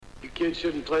Kids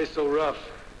shouldn't play so rough.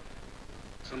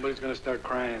 Somebody's gonna start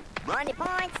crying. Brownie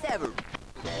point 7.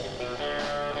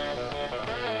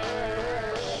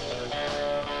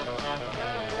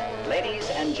 Ladies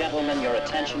and gentlemen, your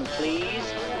attention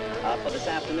please for this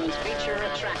afternoon's feature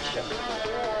attraction.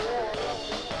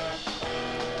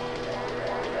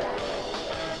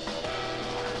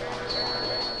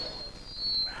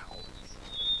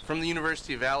 From the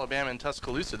University of Alabama in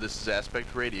Tuscaloosa, this is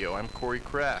Aspect Radio. I'm Corey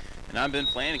Kraft. And I'm Ben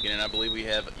Flanagan, and I believe we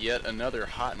have yet another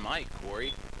hot mic,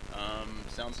 Corey.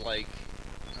 Sounds like,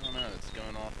 I don't know, it's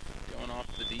going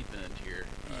off the deep end here.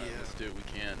 Yeah. Let's do what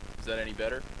we can. Is that any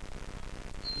better?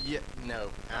 Yeah, no.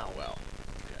 Oh, well.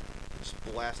 Okay. Just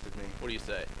blasted me. What do you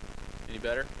say? Any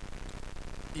better?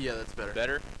 Yeah, that's better.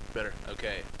 Better? Better.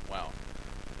 Okay, wow.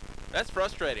 That's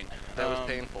frustrating. That was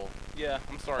painful. Yeah,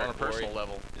 I'm sorry, On a Corey. personal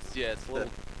level. It's a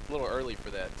little early for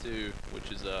that, too, which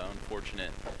is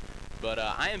unfortunate. But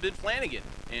I am Ben Flanagan,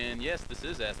 and yes, this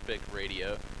is Aspect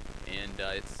Radio, and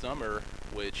it's summer,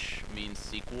 which means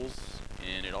sequels,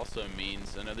 and it also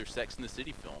means another Sex and the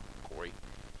City film, Corey.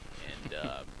 And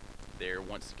they're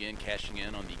once again cashing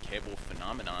in on the cable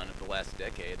phenomenon of the last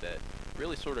decade that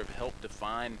really sort of helped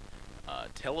define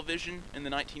television in the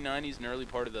 1990s and early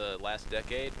part of the last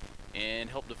decade, and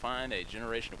helped define a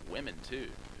generation of women, too,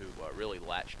 who really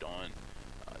latched on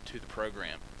to the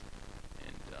program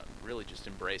and really just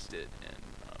embraced it and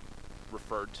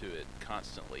referred to it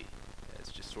constantly as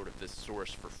just sort of this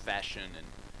source for fashion and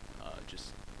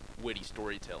just witty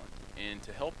storytelling. And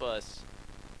to help us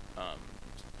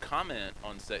comment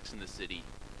on Sex and the City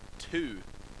 2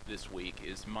 this week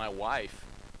is my wife,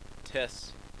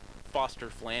 Tess Foster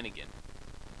Flanagan.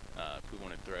 If we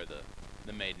want to throw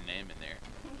the maiden name in there.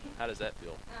 How does that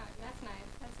feel? That's nice.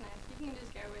 That's nice. You can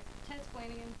just go with Tess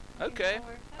Flanagan. Okay.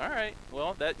 All right.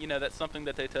 Well, that's something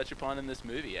that they touch upon in this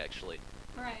movie, actually.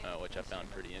 Right. Which I found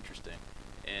pretty interesting.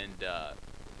 And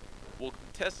well,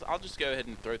 Tess, I'll just go ahead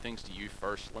and throw things to you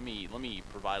first. Let me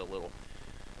provide a little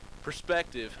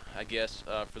perspective, I guess,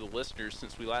 for the listeners.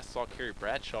 Since we last saw Carrie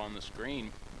Bradshaw on the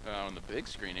screen, on the big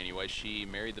screen anyway, she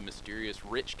married the mysterious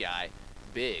rich guy,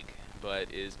 Big,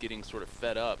 but is getting sort of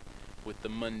fed up with the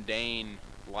mundane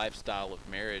lifestyle of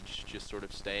marriage, just sort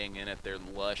of staying in at their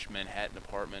lush Manhattan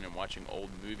apartment and watching old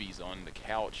movies on the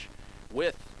couch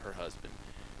with her husband.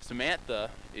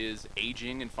 Samantha is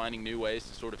aging and finding new ways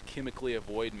to sort of chemically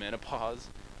avoid menopause.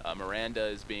 Miranda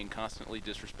is being constantly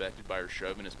disrespected by her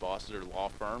chauvinist boss at her law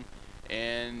firm.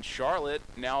 And Charlotte,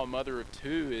 now a mother of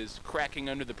 2, is cracking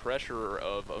under the pressure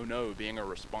of, oh no, being a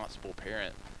responsible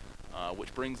parent.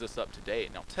 Which brings us up to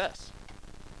date. Now, Tess,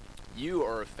 you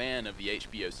are a fan of the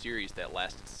HBO series that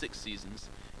lasted 6 seasons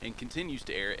and continues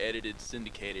to air edited,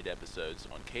 syndicated episodes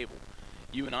on cable.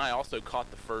 You and I also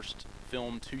caught the first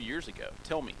film 2 years ago.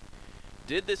 Tell me,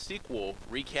 did this sequel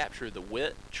recapture the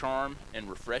wit, charm, and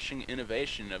refreshing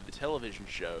innovation of the television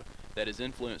show that has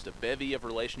influenced a bevy of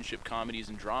relationship comedies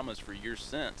and dramas for years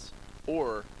since?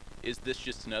 Or is this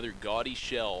just another gaudy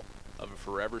shell of a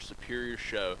forever superior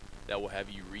show that will have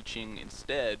you reaching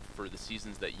instead for the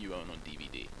seasons that you own on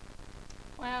DVD?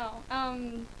 Wow.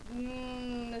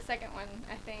 The second one,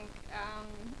 I think.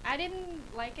 I didn't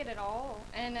like it at all.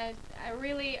 And I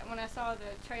really, when I saw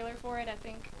the trailer for it, I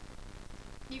think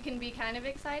you can be kind of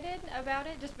excited about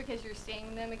it just because you're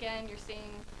seeing them again. You're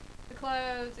seeing the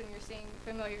clothes and you're seeing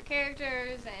familiar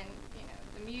characters, and, you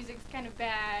know, the music's kind of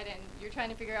bad, and you're trying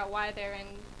to figure out why they're in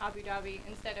Abu Dhabi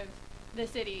instead of the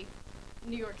city,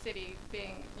 New York City,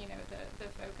 being, you know, the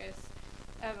focus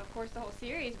of course, the whole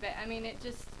series. But, I mean,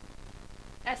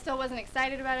 I still wasn't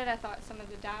excited about it. I thought some of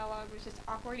the dialogue was just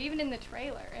awkward, even in the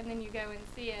trailer. And then you go and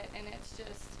see it, and it's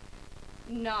just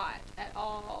not at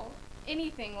all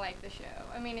anything like the show.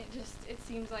 I mean, it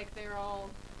seems like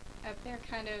they're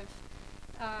kind of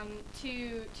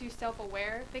too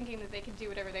self-aware, thinking that they can do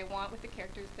whatever they want with the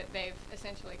characters that they've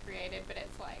essentially created. But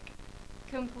it's like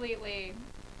completely,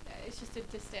 it's just a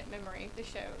distant memory, the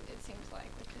show, it seems like,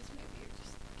 because maybe you're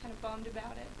just kind of bummed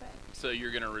about it. But So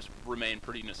you're going to remain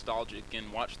pretty nostalgic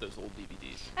and watch those old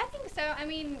DVDs? I think so. I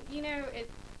mean, you know,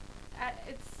 it's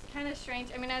kind of strange.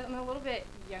 I mean, I'm a little bit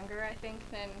younger, I think,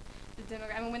 than the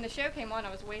demographic. I mean, when the show came on,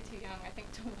 I was way too young, I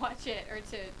think, to watch it or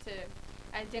to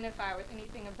identify with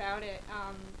anything about it.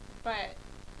 But,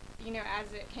 you know,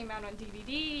 as it came out on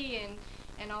DVD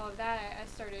and all of that, I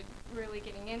started really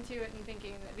getting into it and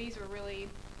thinking that these were really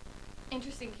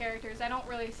interesting characters. I don't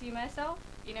really see myself.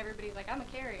 You know, everybody's like, I'm a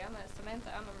Carrie, I'm a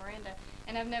Samantha, I'm a Miranda,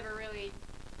 and I've never really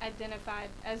identified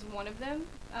as one of them.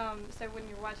 So when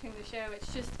you're watching the show,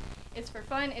 it's for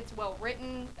fun, it's well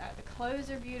written, the clothes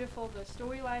are beautiful, the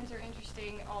storylines are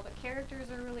interesting, all the characters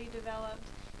are really developed,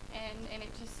 and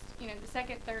the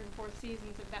second, third, and fourth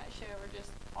seasons of that show are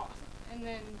just awesome. And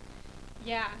then,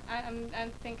 yeah, I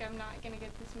think I'm not gonna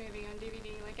get this movie on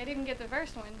DVD. Like, I didn't get the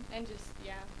first one, and just,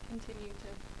 yeah, continue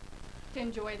to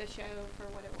enjoy the show for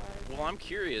what it was. Well, I'm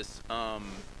curious.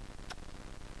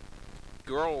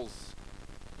 Girls,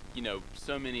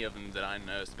 so many of them that I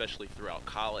know, especially throughout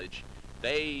college,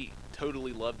 they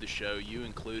totally loved the show. You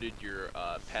included, your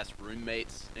past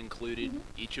roommates included,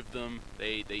 each of them.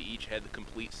 They each had the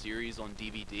complete series on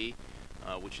DVD,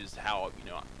 which is how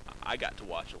I got to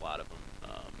watch a lot of them.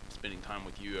 Spending time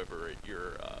with you over at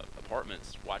your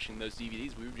apartments, watching those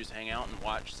DVDs, we would just hang out and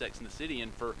watch Sex and the City.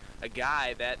 And for a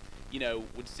guy, that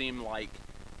would seem like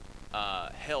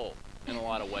hell in a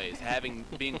lot of ways,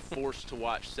 being forced to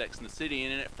watch Sex and the City.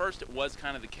 And at first, it was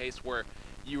kind of the case where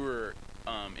you were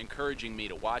encouraging me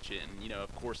to watch it, and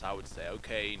of course I would say,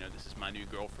 okay, this is my new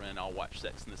girlfriend, I'll watch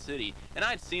Sex and the City. And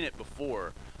I'd seen it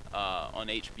before on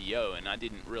HBO, and I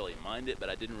didn't really mind it, but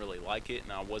I didn't really like it,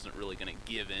 and I wasn't really going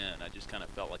to give in. I just kind of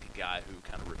felt like a guy who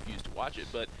kind of refused to watch it.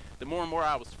 But the more and more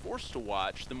I was forced to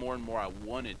watch, the more and more I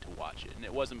wanted to watch it. And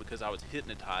it wasn't because I was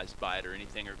hypnotized by it or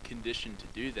anything, or conditioned to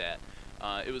do that.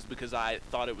 It was because I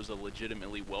thought it was a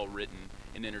legitimately well-written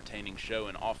and entertaining show,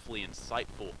 and awfully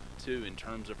insightful, too, in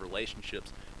terms of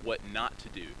relationships. What not to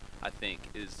do, I think,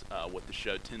 is what the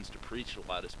show tends to preach a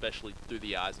lot, especially through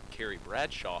the eyes of Carrie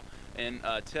Bradshaw. And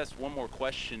Tess, one more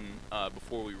question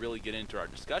before we really get into our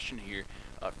discussion here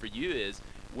for you is,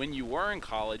 when you were in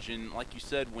college, and like you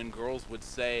said, when girls would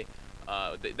say,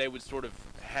 they would sort of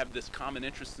have this common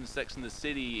interest in Sex and the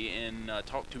City and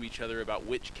talk to each other about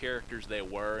which characters they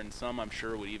were, and some, I'm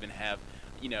sure, would even have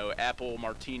apple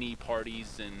martini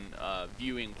parties and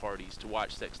viewing parties to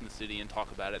watch Sex and the City and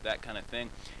talk about it, that kind of thing.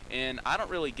 And I don't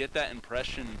really get that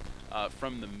impression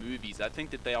from the movies. I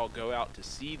think that they all go out to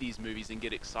see these movies and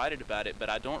get excited about it, but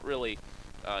I don't really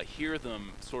hear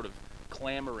them sort of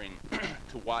clamoring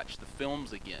to watch the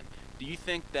films again. Do you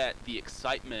think that the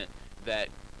excitement that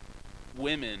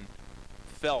women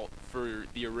felt for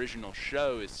the original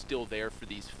show is still there for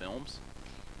these films?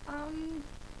 I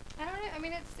don't know. I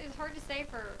mean, it's hard to say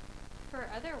for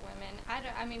other women.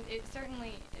 I mean, it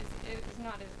certainly is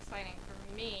not as exciting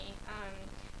for me.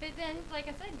 But then, like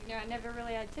I said, I never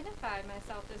really identified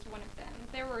myself as one of them.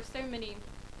 There were so many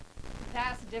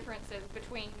vast differences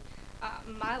between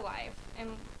my life and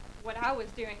what I was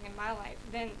doing in my life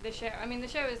than the show. I mean, the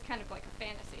show is kind of like a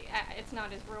fantasy. It's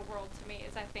not as real world to me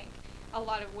as I think a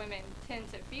lot of women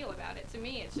tend to feel about it. To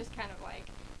me, it's just kind of like,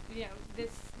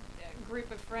 this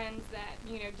group of friends that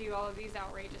do all of these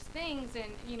outrageous things,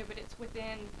 and but it's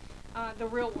within the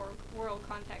real world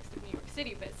context of New York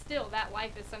City. But still, that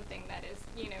life is something that is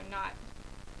not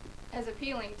as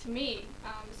appealing to me,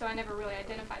 so I never really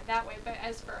identified that way. But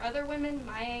as for other women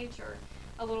my age or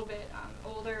a little bit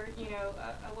older,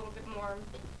 a little bit more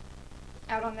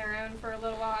out on their own for a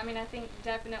little while, I mean, I think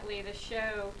definitely the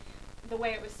show, the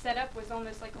way it was set up, was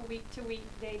almost like a week-to-week,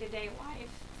 day-to-day life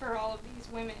for all of these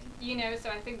women, so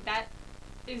I think that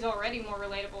is already more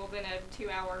relatable than a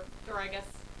 2-hour, or I guess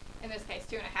in this case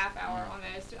 2.5 hour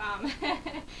almost,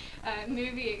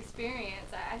 movie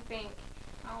experience. I think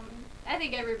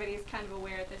everybody's kind of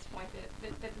aware at this point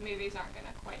that the movies aren't going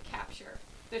to quite capture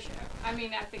the show. I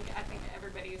mean, I think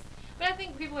everybody's, but I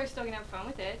think people are still going to have fun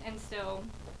with it and still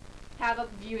have a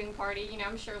viewing party.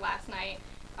 I'm sure last night,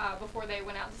 before they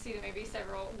went out to see the movie,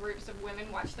 several groups of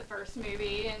women watched the first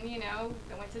movie, and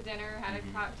they went to dinner, had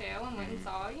a cocktail, and went and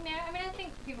saw. I mean, I think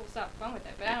people still have fun with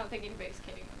it, but I don't think anybody's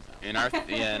kidding themselves.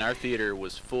 And our theater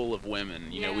was full of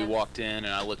women. We walked in, and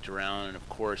I looked around, and of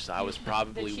course I was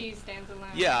probably the cheese stands alone.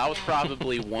 Yeah, I was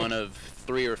probably one of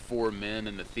 3 or 4 men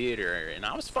in the theater, and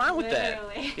I was fine with that.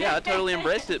 Yeah, I totally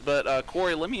embraced it. But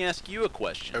Corey, let me ask you a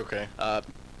question. Okay.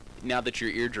 Now that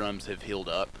your eardrums have healed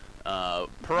up,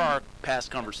 per our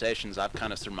past conversations, I've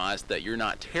kind of surmised that you're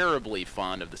not terribly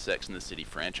fond of the Sex and the City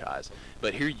franchise.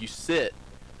 But here you sit,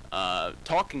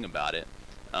 talking about it,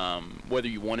 whether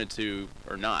you wanted to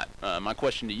or not. My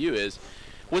question to you is,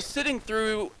 was sitting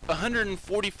through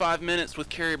 145 minutes with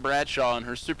Carrie Bradshaw and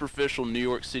her superficial New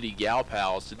York City gal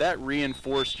pals, did that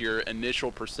reinforce your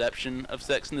initial perception of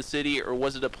Sex and the City, or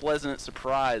was it a pleasant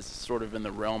surprise, sort of in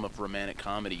the realm of romantic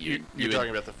comedy? You're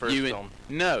talking about the first film?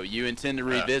 No, you intend to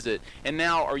revisit. And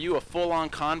now, are you a full-on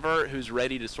convert who's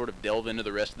ready to sort of delve into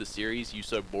the rest of the series you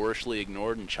so boorishly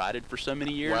ignored and chided for so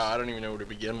many years? Wow, I don't even know where to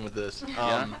begin with this.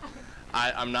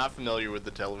 I'm not familiar with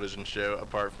the television show,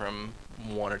 apart from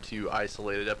 1 or 2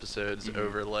 isolated episodes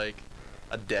over like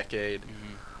a decade.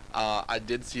 I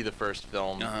did see the first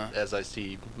film, as I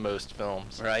see most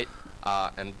films, right?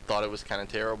 And thought it was kind of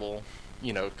terrible,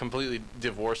 completely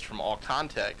divorced from all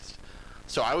context.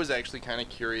 So I was actually kind of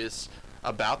curious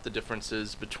about the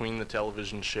differences between the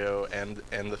television show and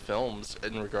the films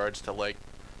in regards to like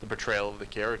the portrayal of the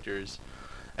characters.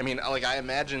 I mean, like I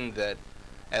imagine that,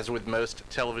 as with most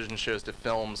television shows to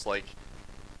films, like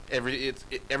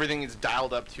everything is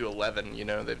dialed up to 11. You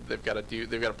know, they've got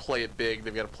to play it big,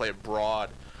 they've got to play it broad.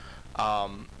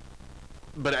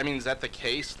 But I mean, is that the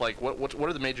case? Like, what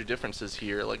are the major differences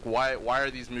here? Like, why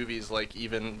are these movies like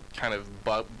even kind of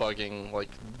bugging like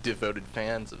devoted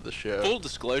fans of the show? Full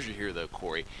disclosure here, though,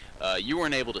 Corey, you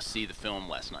weren't able to see the film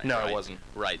last night. No, right? I wasn't.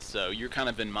 Right, so you're kind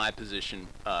of in my position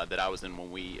that I was in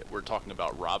when we were talking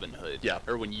about Robin Hood. Yeah.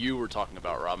 Or when you were talking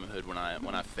about Robin Hood when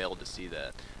I failed to see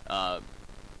that.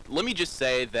 Let me just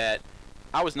say that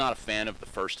I was not a fan of the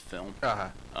first film.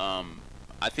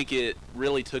 I think it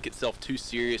really took itself too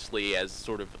seriously as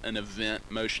sort of an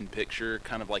event motion picture,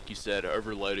 kind of like you said,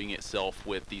 overloading itself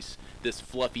with this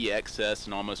fluffy excess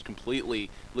and almost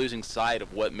completely losing sight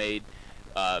of what made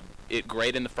it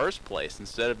great in the first place.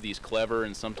 Instead of these clever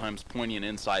and sometimes poignant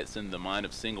insights into the mind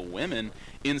of single women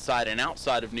inside and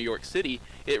outside of New York City,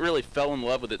 it really fell in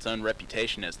love with its own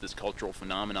reputation as this cultural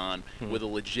phenomenon with a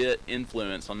legit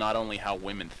influence on not only how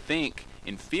women think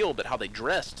and feel, but how they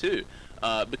dress too.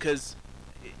 Because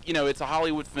you know, it's a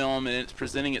Hollywood film and it's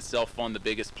presenting itself on the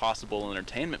biggest possible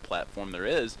entertainment platform there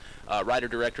is.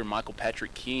 Writer-director Michael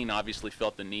Patrick Keane obviously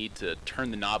felt the need to turn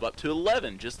the knob up to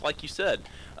 11, just like you said,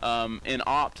 and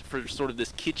opt for sort of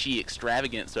this kitschy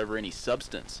extravagance over any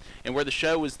substance. And where the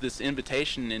show was this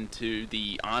invitation into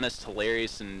the honest,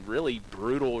 hilarious, and really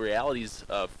brutal realities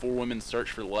of four women's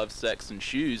search for love, sex, and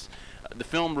shoes, the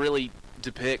film really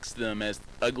depicts them as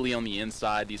ugly on the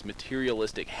inside, these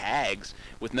materialistic hags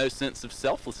with no sense of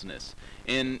selflessness,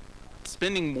 and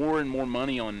spending more and more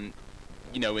money on,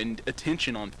 you know, and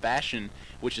attention on fashion,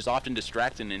 which is often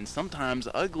distracting and sometimes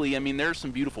ugly. I mean, there are some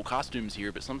beautiful costumes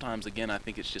here, but sometimes, again, I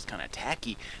think it's just kind of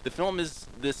tacky. The film is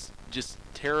this just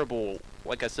terrible,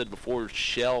 like I said before,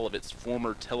 shell of its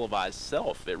former televised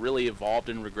self. It really evolved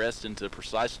and regressed into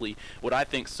precisely what I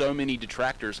think so many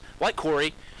detractors, like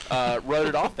Corey, wrote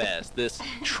it off as, this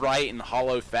trite and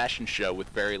hollow fashion show with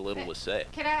very little to say.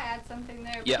 Can I add something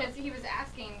there? Yeah. Because he was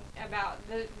asking about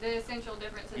the essential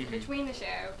differences between the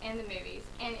show and the movies.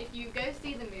 And if you go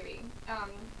see the movie,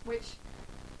 which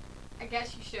I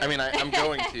guess you should. I mean, I'm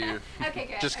going to. Okay,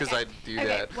 good. Just because okay. I do okay.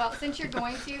 that. Well, since you're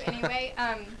going to anyway,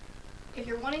 if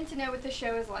you're wanting to know what the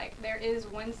show is like, there is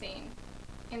one scene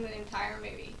in the entire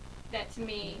movie that to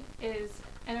me is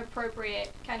an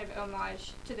appropriate kind of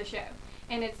homage to the show.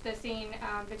 And it's the scene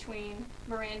between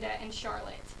Miranda and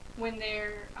Charlotte when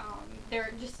they're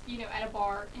just, you know, at a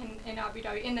bar in Abu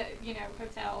Dhabi, in the, you know,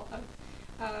 hotel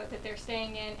that they're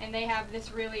staying in, and they have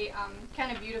this really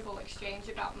kind of beautiful exchange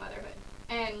about motherhood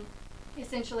and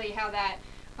essentially how that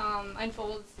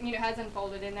unfolds, you know, has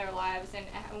unfolded in their lives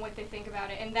and what they think about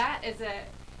it. And that is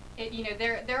you know,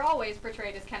 they're always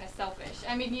portrayed as kind of selfish.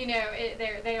 I mean, you know,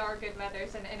 they are good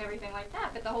mothers and everything like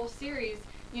that, but the whole series,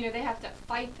 you know, they have to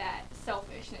fight that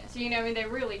selfishness, you know, I mean, they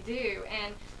really do.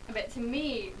 But to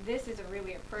me, this is a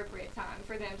really appropriate time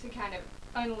for them to kind of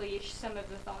unleash some of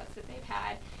the thoughts that they've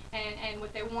had and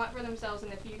what they want for themselves in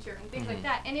the future and things like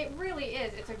that. And it really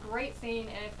is. It's a great scene,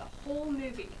 and if the whole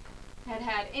movie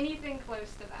had anything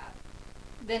close to that,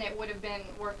 then it would have been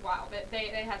worthwhile. But they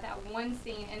had that one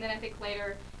scene, and then I think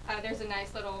later there's a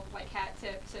nice little like hat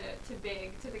tip to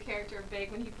Big, to the character of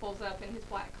Big when he pulls up in his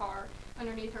black car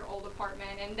underneath her old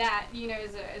apartment, and that, you know,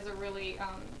 is a really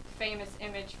famous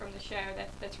image from the show.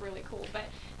 That's really cool. But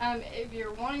if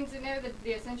you're wanting to know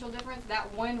the essential difference,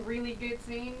 that one really good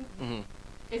scene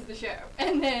is the show,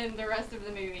 and then the rest of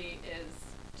the movie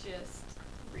is just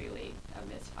really a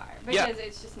misfire because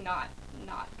it's just not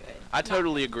good. I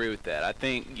totally agree with that. I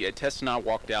think Tess and I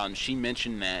walked out and she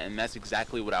mentioned that, and that's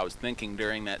exactly what I was thinking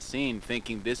during that scene,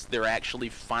 thinking they're actually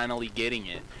finally getting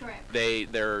it. Correct.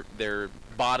 They're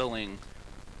bottling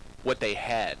what they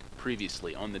had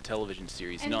previously on the television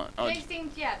series. And they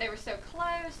seemed, they were so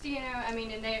close, you know, I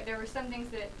mean, and there were some things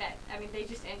that I mean, they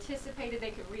just anticipated,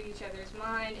 they could read each other's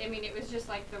mind. I mean, it was just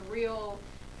like the real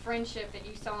friendship that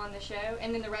you saw on the show,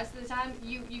 and then the rest of the time,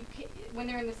 you when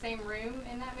they're in the same room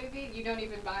in that movie, you don't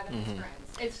even buy them as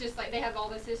friends. It's just like they have all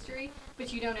this history,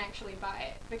 but you don't actually buy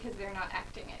it because they're not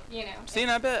acting it, you know. See, and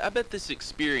I bet this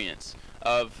experience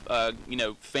of you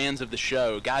know, fans of the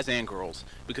show, guys and girls,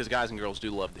 because guys and girls do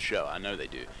love the show, I know they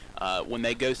do. When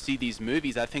they go see these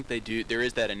movies, I think they do. There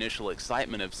is that initial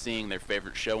excitement of seeing their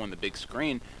favorite show on the big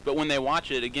screen, but when they watch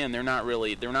it again, they're not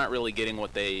really getting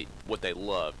what they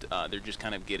loved. They're just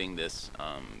kind of getting this,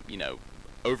 you know,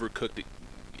 overcooked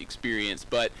experience.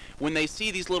 But when they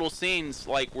see these little scenes,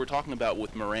 like we're talking about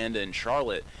with Miranda and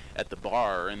Charlotte at the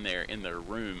bar in their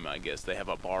room, I guess they have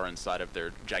a bar inside of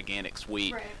their gigantic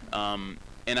suite. Right.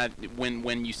 And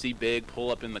when you see Big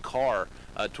pull up in the car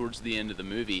towards the end of the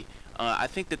movie, I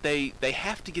think that they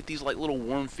have to get these like little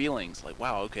warm feelings, like,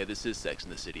 wow, okay, this is Sex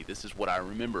and the City. This is what I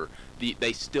remember.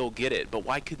 They still get it, but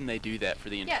why couldn't they do that for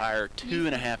the entire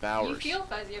 2.5 hours? You feel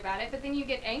fuzzy about it, but then you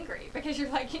get angry because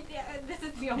you're like, yeah, this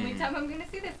is the only time I'm going to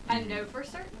see this. I know for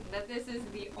certain that this is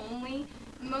the only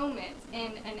moment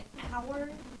in an hour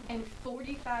and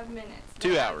 45 minutes.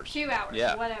 2 hours. 2 hours,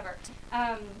 Yeah. whatever.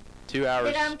 2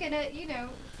 hours. That I'm gonna,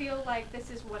 feel like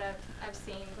this is what I've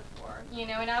seen before,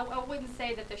 and I wouldn't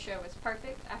say that the show was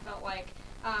perfect. I felt like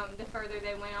the further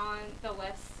they went on, the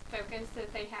less focus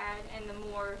that they had, and the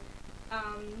more I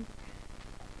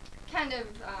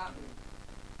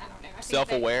don't know. I think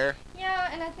Self-aware. Yeah,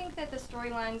 and I think that the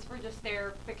storylines were just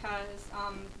there because,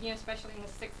 especially in the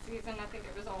 6th season, I think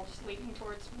it was all just leading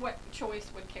towards what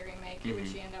choice would Carrie make, who would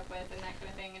she end up with, and that kind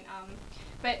of thing. And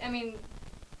but I mean,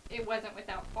 it wasn't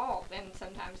without fault, and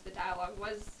sometimes the dialogue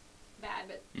was bad,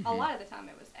 but a lot of the time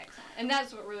it was excellent. And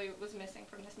that's what really was missing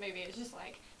from this movie. It's just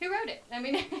like, who wrote it? I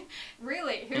mean,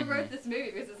 really, who wrote this movie?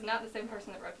 Because it's not the same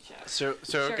person that wrote the show. So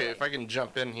okay, Surely. if I can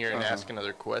jump in here and ask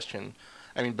another question.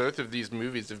 I mean, both of these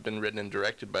movies have been written and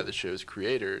directed by the show's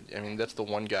creator. I mean, that's the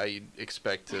one guy you'd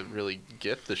expect to really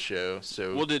get the show.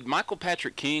 So. Well, did Michael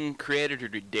Patrick King create it, or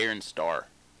did Darren Star?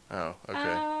 Oh,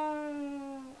 okay.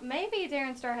 Maybe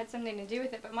Darren Star had something to do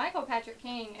with it, but Michael Patrick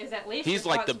King is at least He's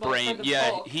like the responsible brain. for the Yeah,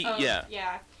 bulk he. of- Yeah.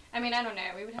 Yeah. I mean, I don't know.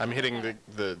 We would have I'm to hitting look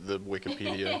the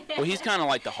Wikipedia. Well, he's kind of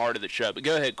like the heart of the show. But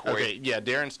go ahead, Corey. Okay, yeah,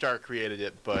 Darren Star created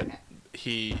it, but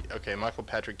Michael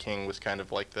Patrick King was kind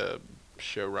of like the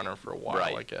showrunner for a while,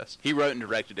 Right. I guess. He wrote and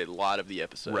directed a lot of the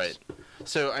episodes. Right.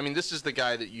 So, I mean, this is the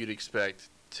guy that you'd expect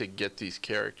to get these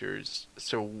characters.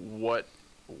 So, what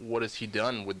has he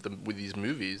done with these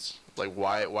movies? Like,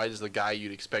 why does the guy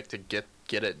you'd expect to get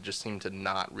it just seem to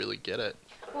not really get it?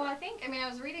 Well, I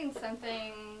was reading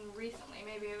something recently,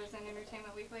 maybe it was in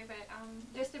Entertainment Weekly, but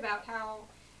just about how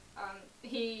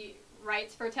he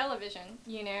writes for television,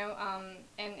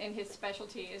 and his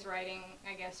specialty is writing,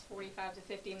 I guess, 45 to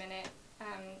 50-minute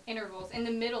intervals in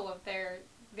the middle of their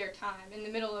time, in the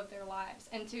middle of their lives.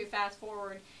 And to fast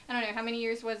forward, I don't know, how many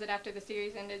years was it after the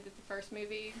series ended that the first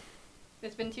movie?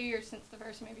 It's been 2 years since the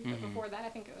first movie, but before that I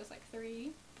think it was like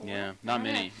 3, 4. Yeah, I not don't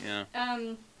know. many. Yeah.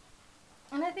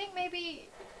 And I think maybe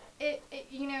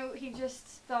he just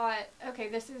thought, okay,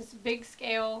 this is big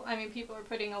scale. I mean, people are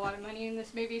putting a lot of money in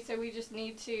this movie, so we just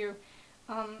need to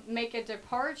make a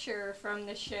departure from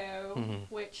the show,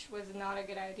 which was not a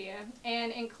good idea,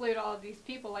 and include all of these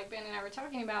people, like Ben and I were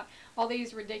talking about, all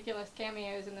these ridiculous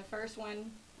cameos in the first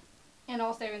one, and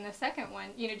also in the second one,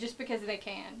 just because they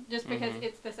can, just because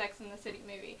it's the Sex and the City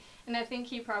movie. And I think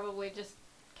he probably just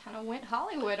kind of went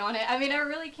Hollywood on it. I mean, I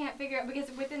really can't figure out,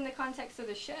 because within the context of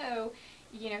the show,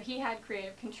 he had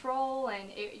creative control, and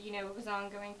it was an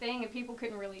ongoing thing, and people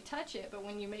couldn't really touch it. But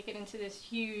when you make it into this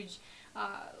huge,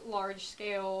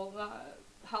 large-scale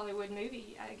Hollywood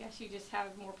movie, I guess you just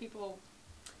have more people,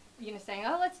 saying,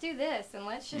 "Oh, let's do this, and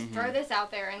let's just throw this out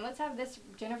there, and let's have this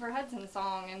Jennifer Hudson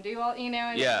song, and do all," and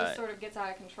it just sort of gets out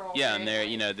of control. Yeah,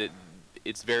 very and quickly.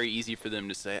 it's very easy for them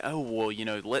to say, "Oh, well,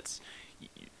 let's."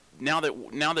 Now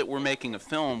that we're making a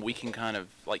film, we can kind of,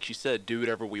 like she said, do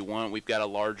whatever we want. We've got a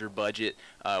larger budget.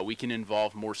 We can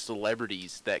involve more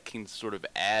celebrities that can sort of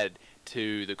add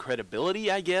to the credibility,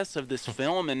 I guess, of this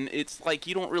film. And it's like,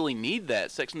 you don't really need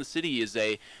that. Sex and the City is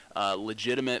a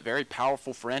legitimate, very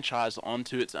powerful franchise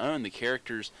onto its own. The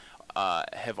characters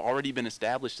have already been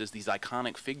established as these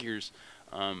iconic figures,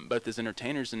 both as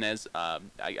entertainers and as,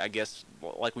 I guess,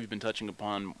 like we've been touching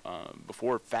upon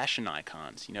before, fashion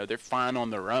icons. They're fine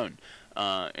on their own,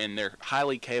 and they're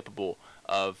highly capable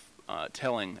of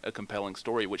telling a compelling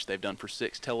story, which they've done for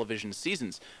 6 television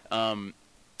seasons.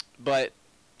 But,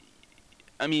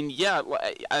 I mean, yeah,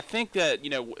 I think that,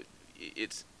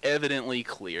 it's evidently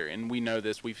clear, and we know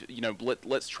this.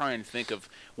 Let's try and think of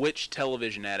which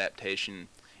television adaptation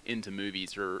into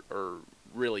movies are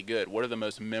really good. What are the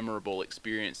most memorable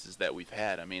experiences that we've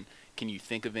had? I mean, can you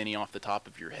think of any off the top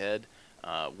of your head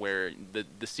where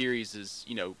the series is,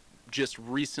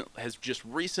 has just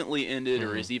recently ended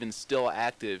or is even still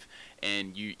active,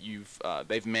 and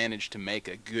they've managed to make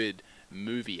a good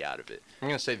movie out of it? I'm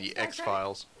gonna say the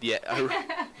X-Files. Yeah,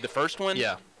 the first one.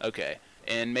 Yeah. Okay,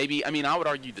 and maybe I would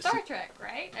argue the Star Trek,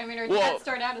 right? I mean, or did Well- that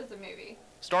start out as a movie?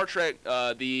 Star Trek.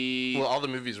 Well, all the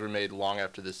movies were made long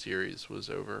after the series was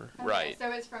over. Okay, Right. So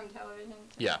it's from television.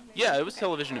 To Yeah. movie. Yeah, it was Okay.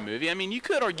 television and movie. I mean, you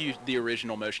could argue the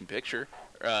original motion picture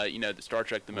the Star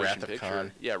Trek the motion Wrath of picture.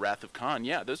 Khan. Yeah, Wrath of Khan.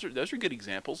 Yeah, those are good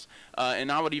examples.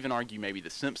 And I would even argue maybe The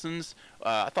Simpsons.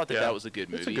 I thought that was a good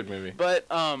movie. It's a good movie. But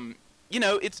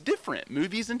it's different.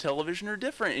 Movies and television are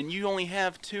different, and you only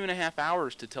have 2.5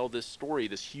 hours to tell this story,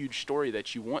 this huge story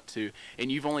that you want to,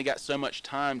 and you've only got so much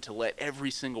time to let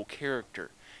every single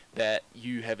character that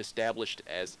you have established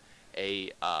as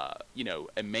a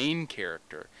main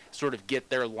character sort of get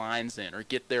their lines in or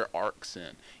get their arcs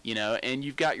in, and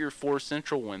you've got your 4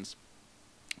 central ones,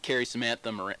 Carrie,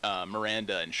 Samantha,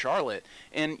 Miranda, and Charlotte,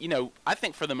 and I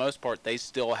think for the most part they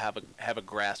still have a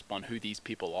grasp on who these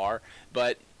people are,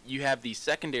 but you have these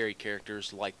secondary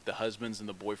characters like the husbands and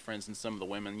the boyfriends and some of the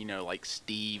women, like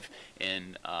Steve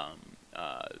and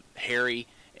Harry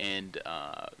and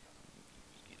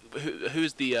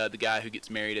who's the guy who gets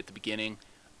married at the beginning,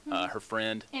 her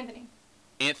friend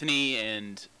Anthony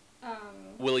and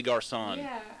Willie Garson.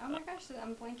 Yeah. Oh my gosh,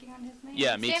 I'm blanking on his name.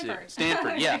 Yeah, me Stanford. too.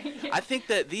 Stanford. Yeah. Yeah. I think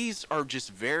that these are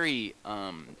just very,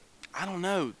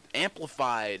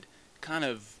 amplified, kind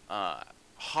of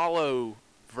hollow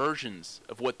versions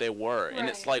of what they were, and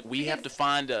it's like we have to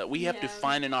find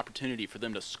an opportunity for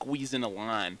them to squeeze in a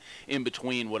line in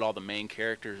between what all the main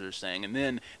characters are saying, and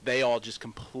then they all just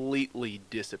completely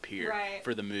disappear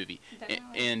for the movie.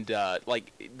 And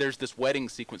there's this wedding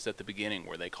sequence at the beginning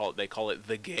where they call it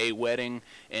the gay wedding,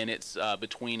 and it's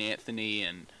between Anthony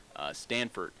and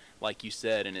Stanford, like you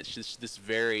said, and it's just this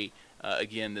very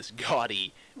again, this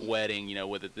gaudy wedding,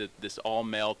 with this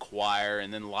all-male choir,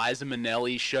 and then Liza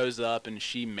Minnelli shows up, and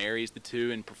she marries the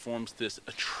two and performs this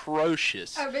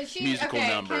atrocious musical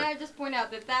number. Can I just point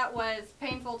out that was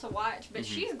painful to watch, but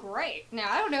she's great.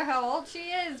 Now, I don't know how old she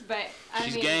is, but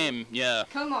she's game, yeah.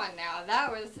 Come on now,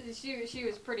 she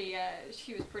was pretty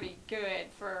good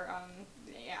for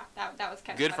that was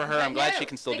kind of good for her. I'm glad she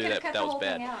can still do that, but that was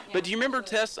bad. But do you remember,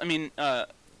 Tess? I mean,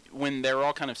 when they're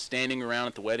all kind of standing around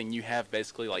at the wedding, you have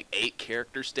basically like 8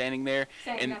 characters standing there,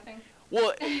 saying nothing.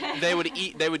 Well, they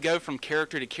would go from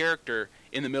character to character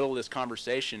in the middle of this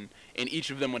conversation, and each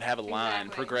of them would have a line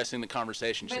progressing the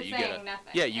conversation. But so you saying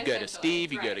nothing, you go to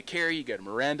Steve, you go to Carrie, you go to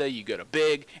Miranda, you go to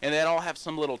Big, and they'd all have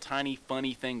some little tiny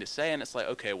funny thing to say, and it's like,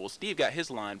 okay, well, Steve got his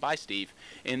line, bye Steve,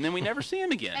 and then we never see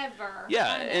him again. Ever.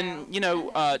 Yeah, and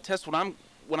Tess, what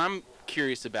I'm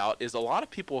curious about is a lot of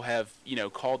people have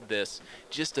called this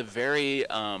just a very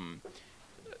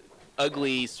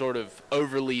ugly, sort of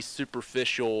overly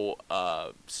superficial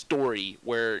story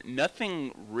where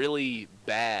nothing really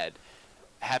bad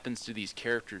happens to these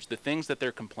characters. The things that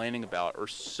they're complaining about are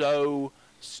so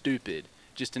stupid,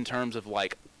 just in terms of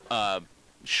like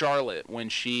Charlotte when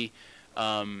she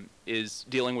is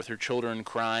dealing with her children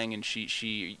crying, and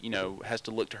she has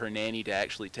to look to her nanny to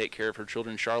actually take care of her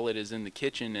children. Charlotte is in the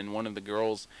kitchen, and one of the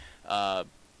girls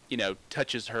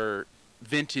touches her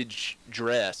vintage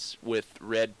dress with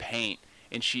red paint,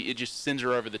 and it just sends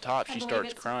her over the top. She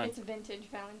starts crying. It's vintage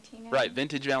Valentino. Right,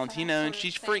 vintage Valentino, and she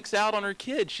freaks out on her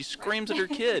kid. She screams at her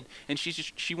kid, and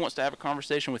she wants to have a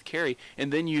conversation with Carrie.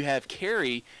 And then you have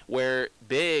Carrie, where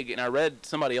Big, and I read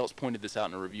somebody else pointed this out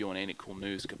in a review on Ain't It Cool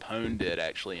News. Capone did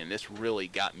actually, and this really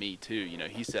got me too.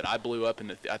 He said I blew up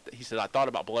he said I thought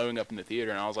about blowing up in the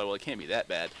theater, and I was like, well, it can't be that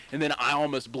bad. And then I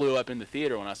almost blew up in the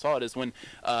theater when I saw it. Is when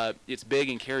it's Big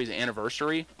and Carrie's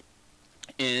anniversary,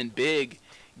 and Big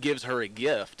gives her a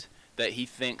gift that he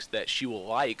thinks that she will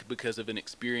like because of an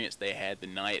experience they had the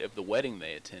night of the wedding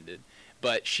they attended,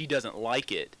 but she doesn't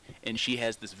like it, and she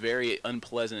has this very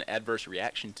unpleasant adverse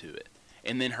reaction to it.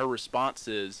 And then her response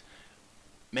is,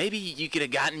 maybe you could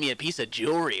have gotten me a piece of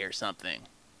jewelry or something,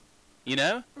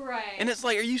 Right. And it's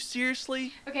like, are you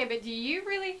seriously? Okay, but do you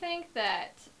really think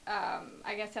that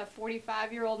I guess a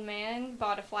 45-year-old man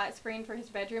bought a flat screen for his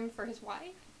bedroom for his wife?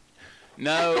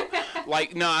 No,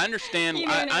 I understand.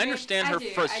 I understand her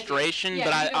frustration,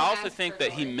 but I also think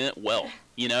that he meant well.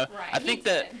 Right, I think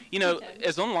that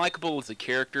as unlikable as a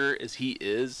character as he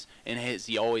is, and as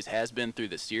he always has been through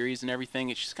the series and everything,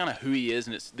 it's just kind of who he is,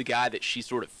 and it's the guy that she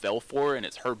sort of fell for, and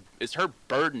it's her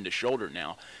burden to shoulder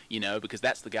now, because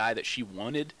that's the guy that she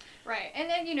wanted. Right, and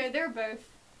then they're both.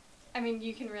 I mean,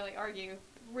 you can really argue,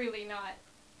 really not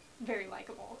very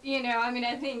likable.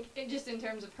 I think just in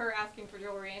terms of her asking for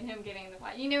jewelry and him getting the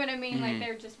watch. You know what I mean? Mm-hmm. Like,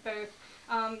 they're just both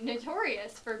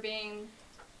notorious for being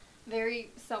very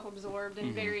self-absorbed and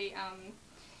Mm-hmm. very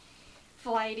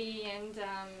flighty and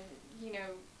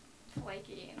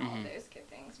flaky and all Mm-hmm. those good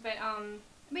things. But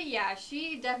yeah,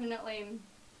 she definitely.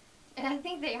 And I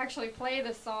think they actually play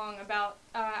the song about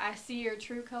I see your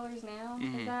true colors now.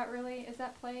 Mm-hmm. Is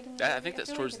that played in the I think that's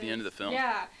feel towards like the end of the film.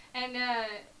 Yeah,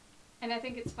 and I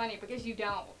think it's funny because you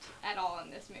don't at all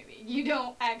in this movie. You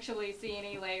don't actually see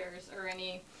any layers or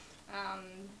any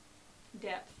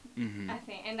depth. Mm-hmm. I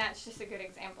think, and that's just a good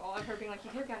example of her being like, you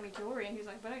could have got me jewelry, and he was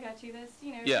like, but I got you this,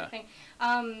 Yeah. sort of thing.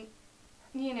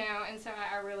 And so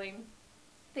I really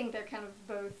think they're kind of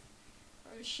both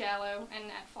shallow and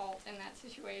at fault in that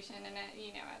situation, and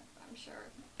I'm sure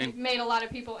it made a lot of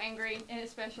people angry, and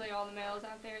especially all the males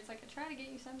out there. It's like, I try to get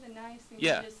you something nice, and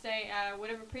Yeah. you just say, I would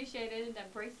have appreciated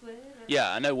a bracelet. Or,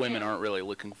 Yeah, I know women aren't really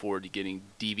looking forward to getting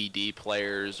DVD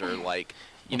players or like,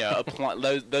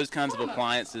 those kinds of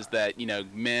appliances that,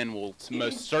 men will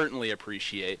most certainly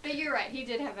appreciate. But you're right, he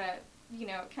did have a,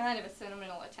 kind of a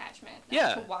sentimental attachment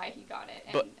Yeah. to why he got it.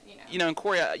 And, But, and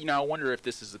Corey, I wonder if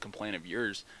this is a complaint of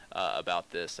yours about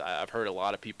this. I've heard a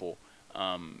lot of people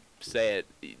say it,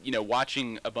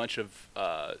 watching a bunch of,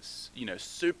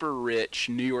 super rich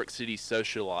New York City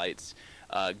socialites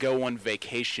go on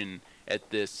vacation at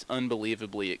this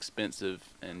unbelievably expensive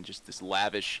and just this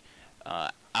lavish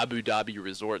Abu Dhabi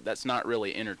resort. That's not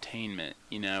really entertainment,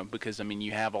 because,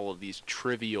 you have all of these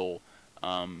trivial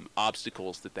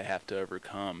obstacles that they have to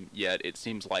overcome, yet it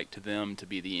seems like to them to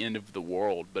be the end of the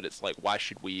world. But it's like, why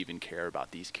should we even care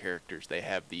about these characters? They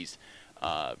have these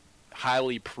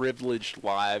highly privileged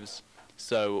lives,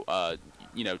 so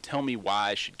tell me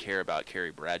why I should care about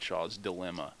Carrie Bradshaw's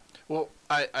dilemma. Well,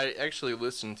 I actually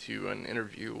listened to an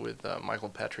interview with Michael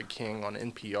Patrick King on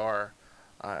NPR,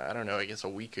 I don't know, I guess a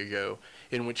week ago,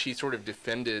 in which he sort of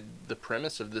defended the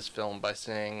premise of this film by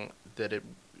saying that it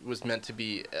was meant to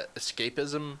be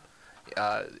escapism.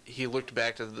 He looked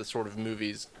back to the sort of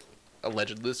movies,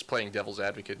 allegedly, this is playing devil's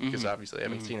advocate because obviously I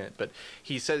haven't seen it, but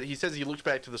he says he looked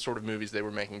back to the sort of movies they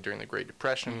were making during the Great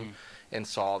Depression and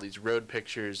saw these road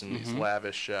pictures and these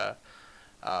lavish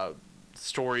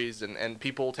stories and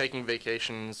people taking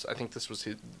vacations. I think this was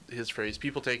his phrase,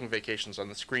 people taking vacations on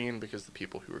the screen because the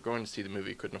people who were going to see the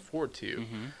movie couldn't afford to.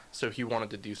 So he wanted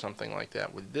to do something like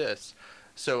that with this.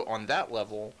 So on that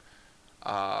level,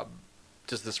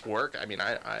 does this work? I mean,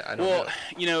 I don't know. Well,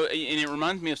 and it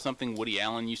reminds me of something Woody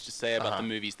Allen used to say about the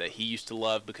movies that he used to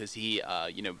love, because he,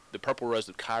 The Purple Rose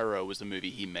of Cairo was a movie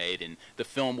he made, and the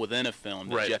film within a film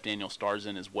that Jeff Daniels stars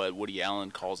in is what Woody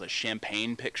Allen calls a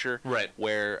champagne picture,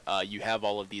 where you have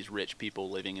all of these rich people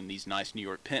living in these nice New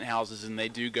York penthouses, and they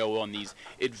do go on these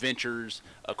adventures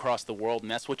across the world,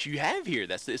 and that's what you have here.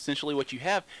 That's essentially what you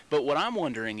have. But what I'm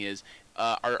wondering is,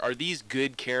 are these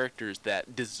good characters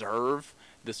that deserve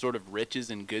the sort of riches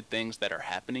and good things that are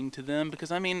happening to them? Because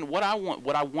what I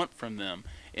want from them,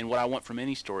 and what I want from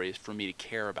any story, is for me to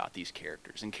care about these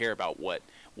characters and care about what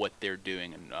they're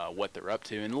doing and what they're up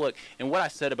to. And look, and what I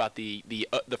said about the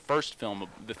first film,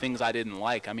 the things I didn't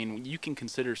like, you can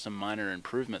consider some minor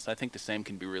improvements. I think the same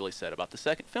can be really said about the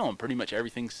second film. Pretty much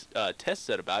everything Tess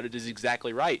said about it is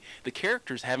exactly right. The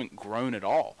characters haven't grown at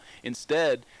all.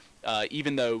 Instead,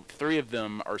 even though three of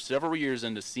them are several years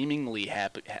into seemingly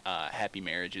happy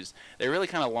marriages, they really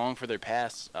kind of long for their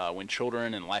past when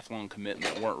children and lifelong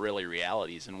commitment weren't really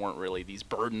realities and weren't really these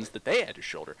burdens that they had to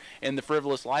shoulder. And the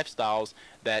frivolous lifestyles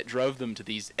that drove them to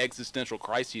these existential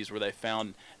crises where they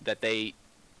found that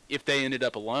if they ended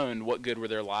up alone, what good were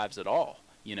their lives at all,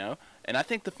 And I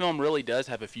think the film really does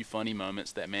have a few funny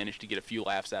moments that manage to get a few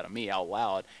laughs out of me out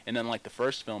loud. And then, like the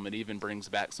first film, it even brings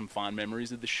back some fond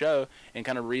memories of the show and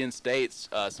kind of reinstates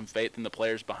some faith in the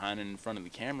players behind and in front of the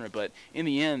camera. But in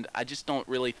the end, I just don't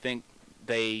really think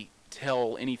they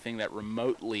tell anything that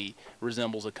remotely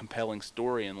resembles a compelling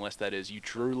story, unless that is you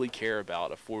truly care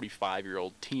about a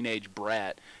 45-year-old teenage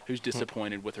brat who's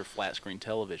disappointed with her flat-screen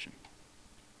television.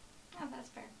 Oh, that's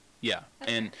fair. Yeah,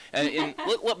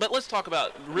 but let's talk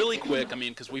about really quick.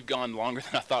 Because we've gone longer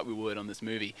than I thought we would on this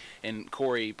movie, and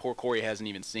poor Corey hasn't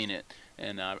even seen it,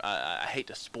 and I hate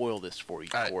to spoil this for you,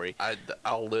 Corey.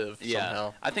 I'll live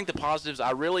somehow. I think the positives.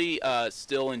 I really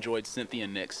still enjoyed Cynthia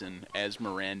Nixon as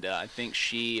Miranda. I think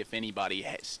she, if anybody,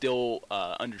 still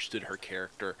understood her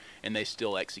character, and they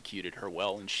still executed her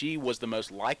well. And she was the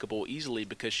most likable easily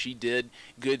because she did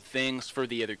good things for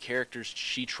the other characters.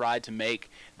 She tried to make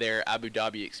their Abu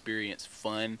Dhabi experience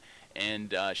fun,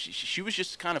 and she was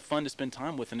just kind of fun to spend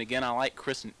time with. And again, I like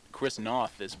Chris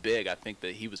Noth as Big. I think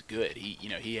that he was good.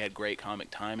 He had great comic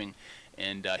timing,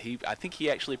 and I think he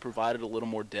actually provided a little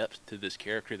more depth to this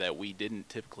character that we didn't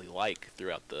typically like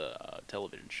throughout the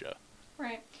television show.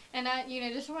 Right, and I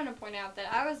just want to point out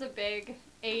that I was a big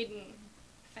Aiden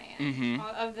fan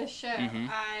of the show.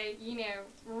 I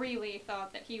really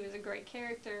thought that he was a great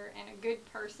character and a good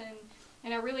person,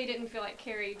 and I really didn't feel like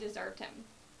Carrie deserved him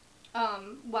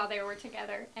while they were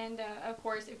together. And of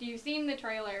course, if you've seen the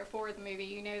trailer for the movie,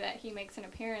 you know that he makes an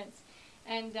appearance.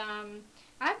 And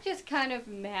I'm just kind of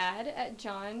mad at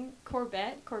John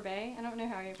Corbett. I don't know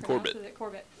how he pronounces it.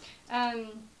 Corbett.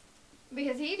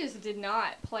 Because he just did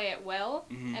not play it well,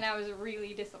 and I was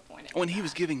really disappointed. When with he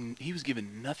was that.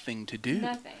 given nothing to do.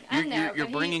 Nothing. I know, You're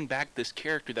but bringing back this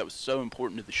character that was so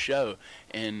important to the show,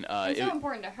 and It's so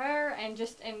important to her, and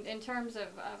just in terms of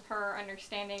her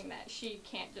understanding that she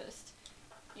can't just,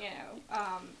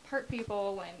 hurt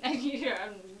people, and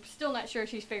I'm still not sure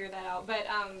she's figured that out.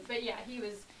 But yeah, he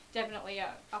was definitely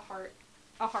a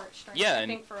heartstring. Yeah, I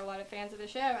think for a lot of fans of the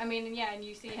show. I mean, yeah, and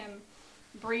you see him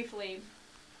briefly,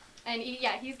 and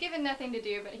he's given nothing to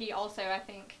do, but he also, I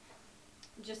think,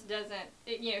 just doesn't.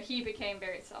 He became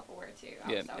very self-aware too.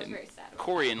 I was very sad about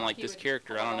Corey that. and like He this would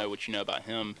character, I fall don't know off. what you know about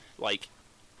him. Like,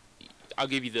 I'll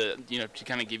give you to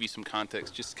kind of give you some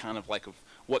context, just kind of like of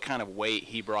what kind of weight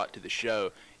he brought to the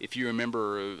show. If you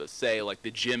remember, say, like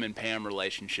the Jim and Pam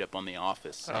relationship on The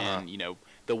Office, and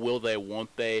the will they,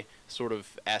 won't they sort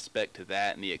of aspect to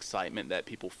that, and the excitement that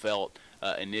people felt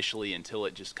initially until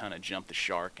it just kind of jumped the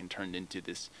shark and turned into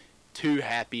this too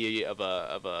happy of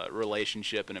a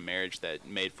relationship and a marriage that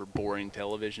made for boring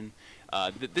television.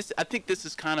 I think this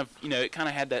is kind of it kind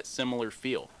of had that similar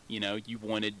feel. You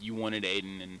wanted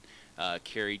Aiden and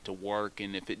Carrie to work,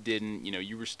 and if it didn't,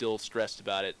 you were still stressed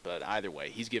about it. But either way,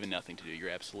 he's given nothing to do. You're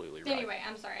absolutely right. Anyway,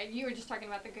 I'm sorry. You were just talking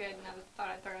about the good, and I thought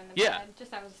I'd throw in the Yeah. bad.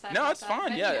 Just I was sad No, about it's that. fine.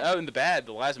 But, Yeah. Oh, and the bad,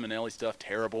 the Liza Minnelli stuff,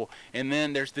 terrible. And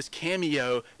then there's this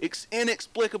cameo,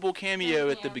 inexplicable cameo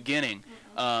at the Yeah. beginning.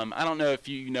 I don't know if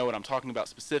you know what I'm talking about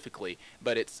specifically,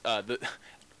 but it's I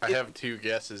have two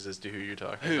guesses as to who you're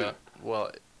talking Who? about.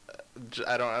 Well,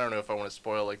 I don't know if I want to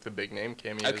spoil like the big name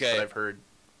cameos, Okay. but I've heard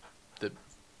the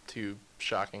two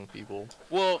shocking people.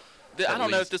 Well, I At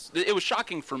don't know if least. it was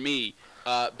shocking for me,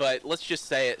 but let's just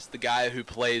say it's the guy who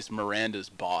plays Miranda's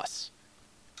boss.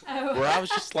 Oh. Where I was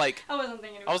just like, I wasn't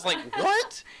thinking about I was like, that.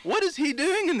 what? What is he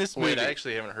doing in this movie? Wait, I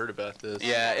actually haven't heard about this.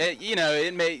 Yeah,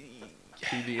 it may.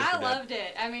 To the I internet. loved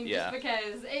it. I mean, Yeah. just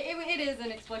because it is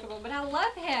inexplicable, but I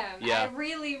love him. Yeah. I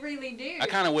really, really do. I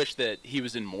kind of wish that he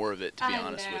was in more of it. To be I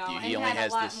honest know. with you, And he only had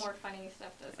has a lot this. more funny stuff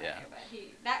to say. Yeah.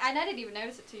 But I didn't even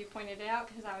notice it till you pointed it out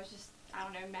because I was just, I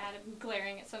don't know, mad and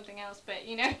glaring at something else. But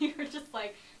you were just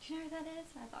like, do you know what that is?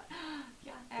 And I thought,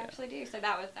 yeah, I actually do. So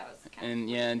that was kind And of.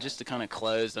 yeah, and just to kind of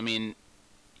close, I mean,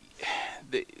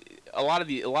 a lot of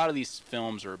these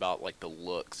films are about like the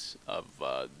looks of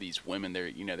these women.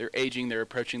 They're aging, they're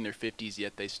approaching their 50s,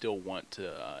 yet they still want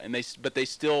to, but they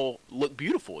still look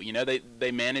beautiful.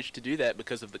 They manage to do that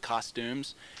because of the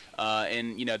costumes,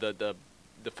 and the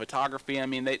photography. I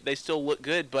mean, they still look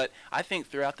good, but I think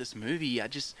throughout this movie,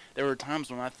 there were times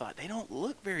when I thought they don't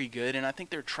look very good, and I think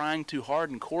they're trying too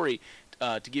hard. And Corey,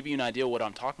 to give you an idea of what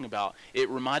I'm talking about, it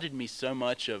reminded me so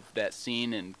much of that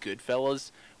scene in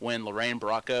Goodfellas when Lorraine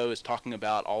Bracco is talking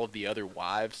about all of the other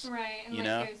wives. Right. And you like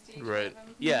know? goes to each Right. of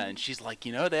them. Yeah, and she's like,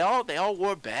 they all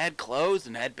wore bad clothes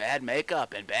and had bad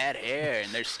makeup and bad hair,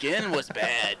 and their skin was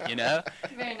bad, Very nice.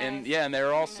 And yeah, and they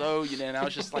were all Very so, and I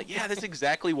was just like, yeah, that's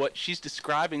exactly what she's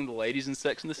describing the ladies in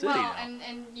Sex and the City Well, now. and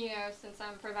since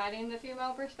I'm providing the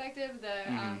female perspective, the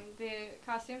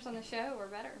costumes on the show were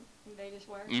better. They just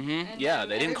were. And, Yeah,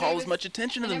 they didn't call everybody as much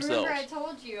attention to and themselves. I remember I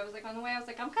told you, I was like, on the way, I was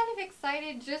like, I'm kind of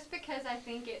excited just because I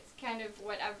think it's kind of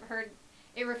what I've heard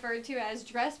it referred to as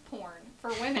dress porn for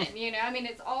women. I mean,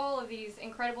 it's all of these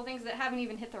incredible things that haven't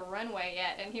even hit the runway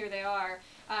yet, and here they are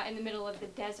in the middle of the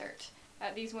desert.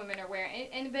 These women are wearing,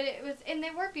 and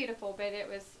they were beautiful, but it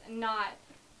was not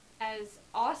as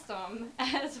awesome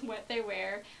as what they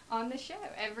wear on the show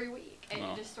every week. And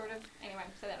it just sort of, anyway,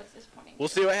 so that was disappointing. We'll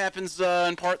see what happens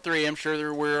in part 3. I'm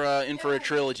sure we're in for a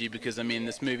trilogy because, I mean,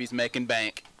 this movie's making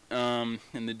bank. And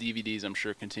the DVDs, I'm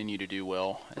sure, continue to do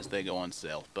well as they go on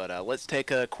sale. But let's take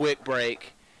a quick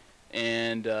break,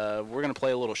 and we're going to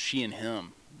play a little She and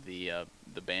Him, the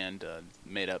band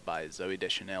made up by Zooey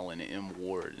Deschanel and M.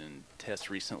 Ward. And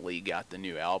Tess recently got the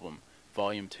new album,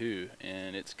 Volume 2,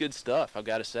 and it's good stuff. I've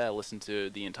got to say, I listened to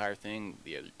the entire thing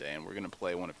the other day, and we're going to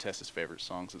play one of Tess's favorite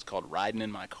songs. It's called Riding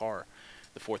in My Car,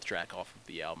 the 4th track off of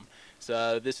the album.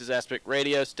 So this is Aspect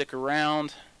Radio. Stick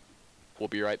around. We'll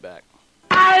be right back.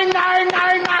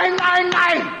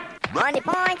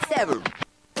 90.7.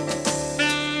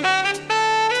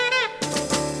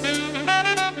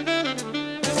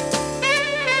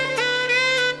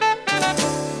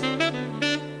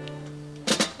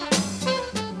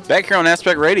 Back here on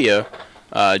Aspect Radio,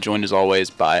 joined as always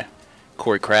by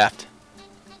Corey Kraft.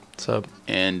 What's up?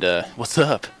 And what's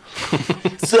up?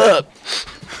 What's up?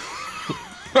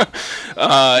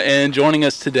 And joining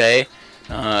us today,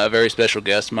 a very special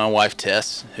guest, my wife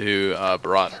Tess, who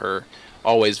brought her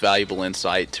always valuable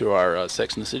insight to our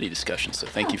Sex and the City discussion. So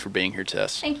thank you for being here,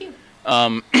 Tess. Thank you.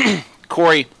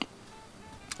 Corey,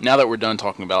 now that we're done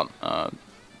talking about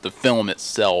the film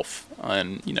itself,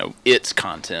 and its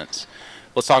contents.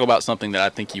 Let's talk about something that I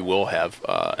think you will have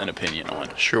an opinion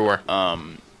on. Sure.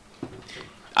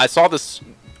 I saw this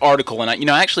article, and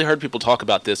I actually heard people talk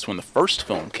about this when the first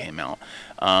film came out.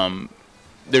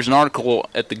 There's an article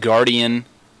at the Guardian,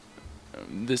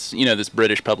 this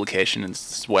British publication, and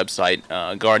this website,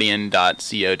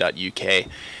 guardian.co.uk,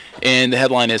 and the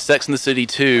headline is "Sex and the City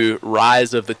 2: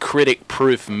 Rise of the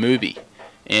Critic-Proof Movie."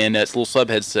 And its little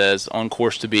subhead says, "On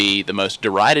course to be the most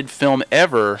derided film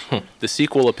ever, the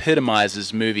sequel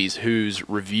epitomizes movies whose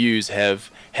reviews have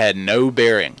had no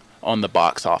bearing on the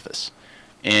box office."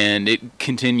 And it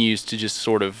continues to just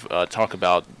sort of talk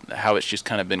about how it's just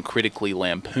kind of been critically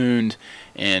lampooned,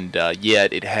 and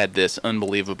yet it had this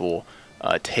unbelievable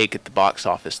take at the box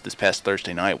office this past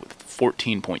Thursday night with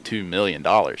 $14.2 million,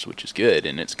 which is good.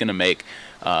 And it's going to make,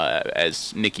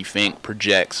 as Nikki Fink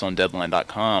projects on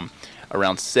Deadline.com,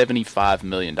 around $75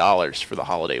 million for the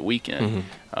holiday weekend,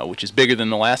 which is bigger than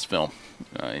the last film.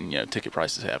 And ticket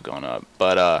prices have gone up.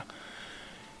 But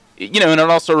and it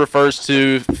also refers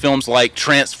to films like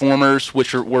Transformers,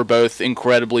 which were both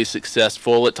incredibly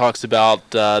successful. It talks about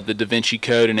the Da Vinci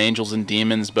Code and Angels and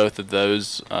Demons, both of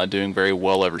those doing very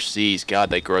well overseas.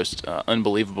 God, they grossed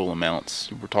unbelievable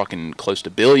amounts. We're talking close to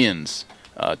billions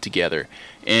together.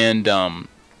 And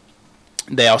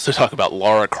they also talk about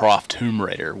Lara Croft Tomb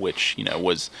Raider, which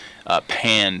was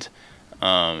panned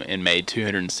and made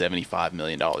 $275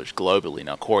 million globally.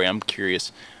 Now, Corey, I'm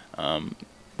curious.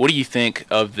 What do you think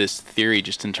of this theory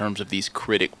just in terms of these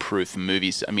critic-proof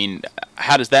movies? I mean,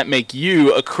 how does that make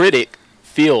you, a critic,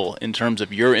 feel in terms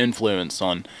of your influence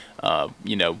on,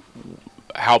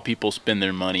 how people spend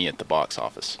their money at the box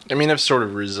office? I mean, I've sort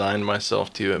of resigned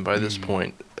myself to it by this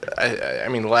point. I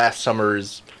mean, last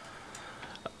summer's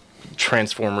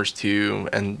Transformers 2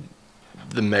 and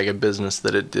the mega business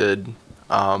that it did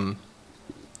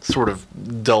sort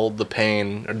of dulled the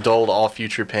pain, or dulled all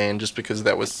future pain, just because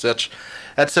that's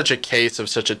such a case of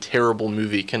such a terrible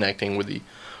movie connecting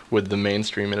with the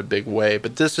mainstream in a big way.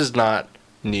 But this is not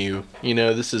new.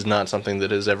 This is not something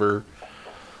that has ever.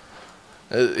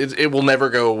 It will never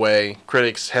go away.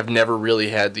 Critics have never really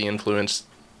had the influence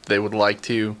they would like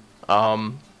to.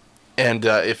 And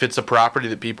if it's a property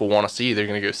that people want to see, they're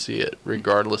going to go see it,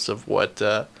 regardless of what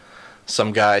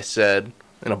some guy said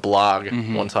in a blog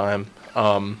one time.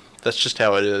 That's just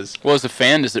how it is. Well, as a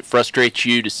fan, does it frustrate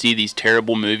you to see these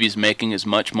terrible movies making as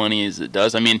much money as it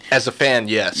does? I mean, as a fan,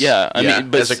 yes. Yeah, I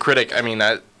mean, but as a critic, I mean,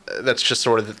 that's just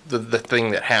sort of the thing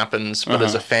that happens. But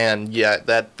as a fan, yeah,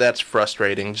 that's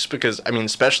frustrating. Just because, I mean,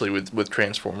 especially with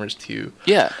Transformers 2.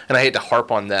 Yeah. And I hate to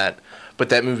harp on that, but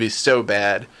that movie's so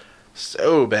bad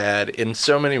in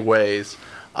so many ways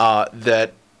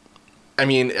that, I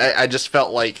mean, I just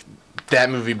felt like that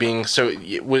movie being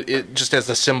it just as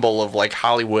a symbol of like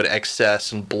Hollywood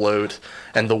excess and bloat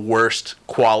and the worst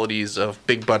qualities of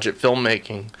big budget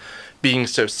filmmaking being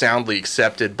so soundly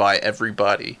accepted by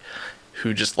everybody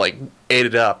who just like ate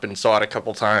it up and saw it a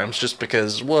couple times just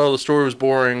because, well, the story was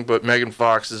boring, but Megan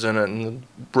Fox is in it and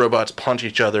the robots punch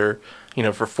each other,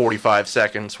 for 45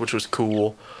 seconds, which was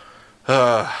cool.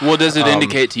 Well, does it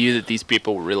indicate to you that these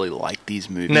people really like these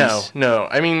movies? No.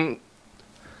 I mean,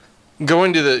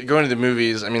 going to the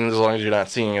movies, I mean, as long as you're not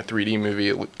seeing a 3D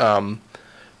movie,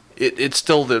 it's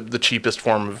still the cheapest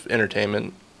form of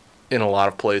entertainment in a lot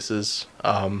of places.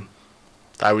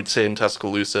 I would say in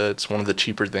Tuscaloosa, it's one of the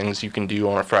cheaper things you can do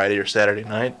on a Friday or Saturday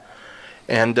night.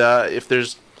 And if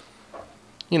there's,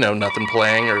 nothing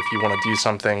playing, or if you want to do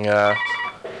something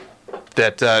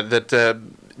that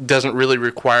doesn't really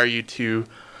require you to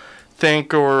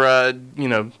think or,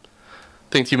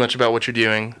 think too much about what you're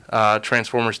doing,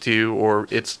 Transformers 2 or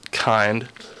its kind,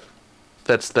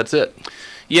 that's it.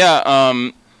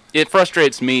 Yeah, it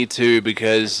frustrates me too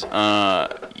because there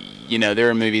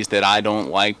are movies that I don't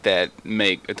like that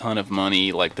make a ton of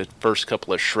money, like the first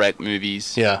couple of Shrek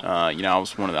movies. Yeah.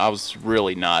 I was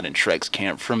really not in Shrek's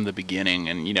camp from the beginning,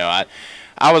 and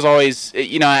I was always,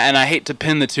 and I hate to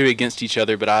pin the two against each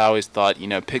other, but I always thought,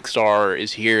 Pixar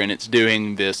is here and it's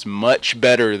doing this much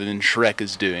better than Shrek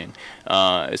is doing,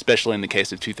 especially in the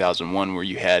case of 2001 where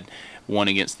you had one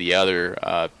against the other,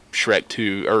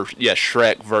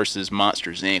 Shrek versus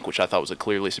Monsters, Inc., which I thought was a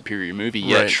clearly superior movie,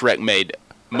 yet Right. Shrek made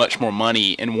much more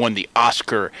money and won the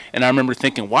Oscar. And I remember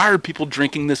thinking, why are people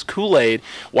drinking this Kool-Aid?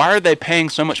 Why are they paying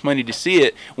so much money to see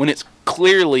it when it's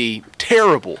clearly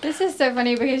terrible? This is so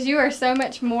funny because you are so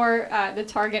much more the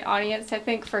target audience, I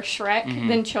think, for Shrek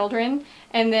than children.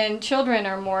 And then children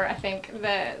are more, I think,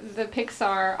 the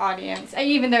Pixar audience.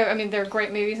 Even though, I mean, they're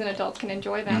great movies and adults can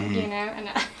enjoy them, And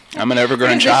I'm an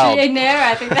overgrown child.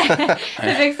 I think that the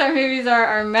Pixar movies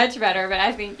are much better. But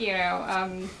I think,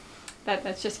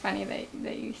 that's just funny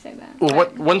that you say that. Well,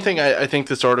 But, one thing I think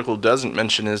this article doesn't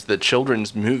mention is that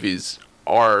children's movies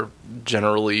are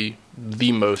generally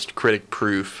the most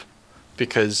critic-proof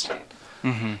because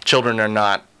children are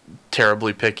not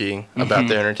terribly picky about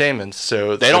their entertainment.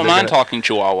 So They don't mind talking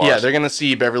Chihuahuas. Yeah, they're gonna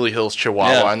see Beverly Hills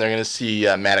Chihuahua, Yeah. and they're gonna see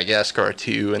Madagascar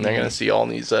 2, and they're gonna see all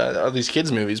these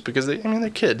kids movies because they're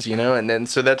kids, and then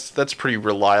so that's pretty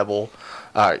reliable,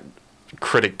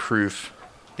 critic-proof.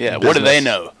 Yeah, what do they business.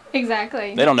 know?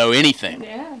 exactly. They don't know anything.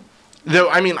 Yeah. Though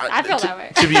I mean, I feel that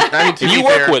way. To be And you be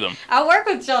work fair, with them. I work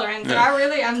with children, so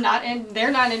Yeah. I'm not in. They're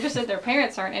not interested. Their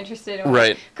parents aren't interested in what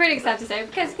Right. critics have to say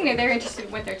because they're interested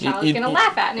in what their child you- is going to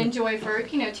laugh at and enjoy for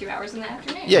 2 hours in the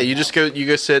afternoon. Yeah, you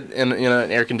go sit in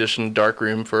an air-conditioned dark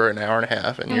room for an hour and a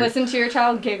half, and And you're listen to your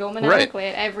child giggle maniacally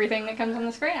at everything that comes on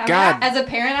the screen. I mean, God. as a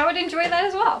parent, I would enjoy that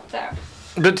as well. So.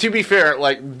 But to be fair,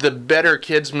 like the better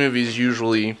kids movies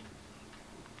usually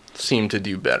seem to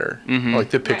do better.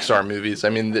 Like the Pixar movies. I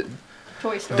mean,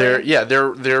 Toy Story.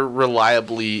 they're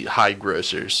reliably high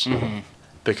grossers.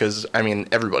 Because I mean,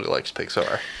 everybody likes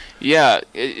Pixar. Yeah,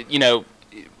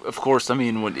 of course. I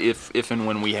mean, if and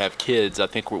when we have kids, I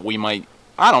think we might.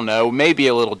 I don't know, maybe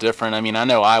a little different. I mean, I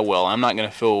know I will. I'm not going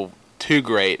to feel too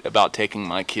great about taking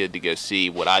my kid to go see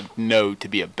what I know to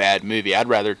be a bad movie. I'd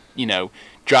rather,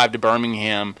 drive to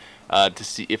Birmingham to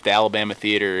see if the Alabama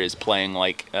Theater is playing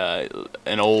like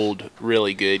an old,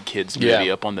 really good kids movie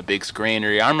Yeah. up on the big screen. Or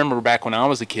I remember back when I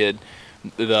was a kid,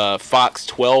 the Fox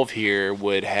 12 here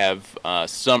would have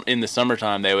in the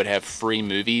summertime they would have free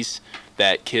movies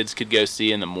that kids could go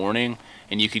see in the morning,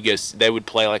 and you could go. They would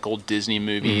play like old Disney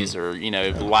movies or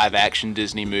live action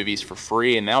Disney movies for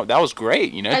free, and that was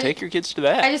great. Take your kids to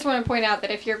that. I just want to point out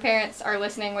that if your parents are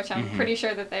listening, which I'm pretty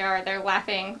sure that they are, they're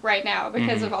laughing right now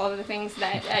because of all of the things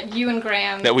that you and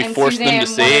Graham That we and forced them to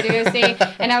Suzanne see. wanted to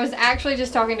see. And I was actually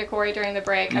just talking to Corey during the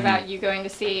break about you going to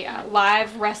see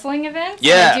live wrestling events.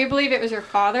 Yeah. And I do believe it was your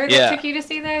father that Yeah. took you to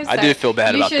see those. I So do feel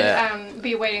bad you about should, that.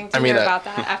 be waiting to I mean, hear about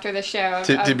that after the show.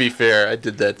 To be fair, I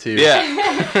did that too. Yeah.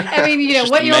 I mean,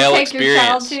 Just what a you'll male take your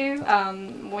child experience.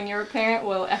 to when you're a parent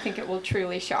I think it will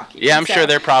truly shock you. Yeah, I'm So, sure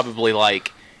they're probably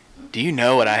like, do you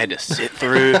know what I had to sit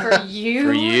through? for you.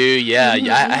 For you, yeah.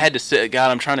 I had to sit.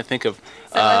 God, I'm trying to think of.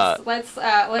 So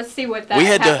let's see what that we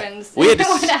had happens. to. We had to.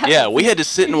 What happens. Yeah, we had to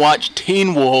sit and watch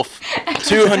Teen Wolf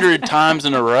 200 times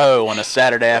in a row on a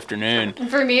Saturday afternoon.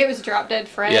 For me, it was Drop Dead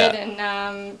Fred Yeah.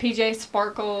 and PJ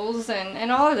Sparkles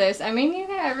and all of this. I mean,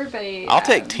 everybody. I'll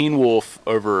take Teen Wolf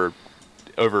over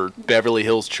Beverly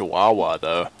Hills Chihuahua,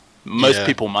 though. Most Yeah.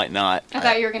 people might not. I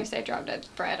thought you were gonna say Drop Dead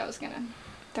Fred. I was gonna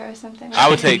throw something. I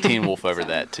would take Teen Wolf over So-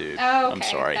 that too. Oh, okay. I'm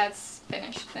sorry. That's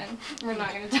finished then. We're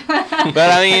not gonna.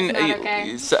 But I mean,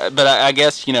 That's not okay. but I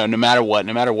guess no matter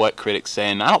what critics say,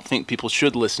 and I don't think people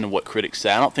should listen to what critics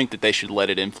say. I don't think that they should let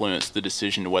it influence the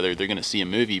decision to whether they're going to see a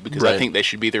movie because I Right. think they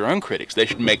should be their own critics. They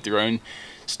should make their own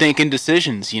stinking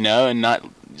decisions, and not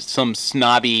some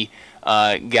snobby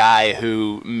guy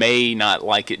who may not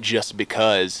like it just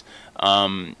because.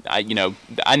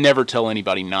 I never tell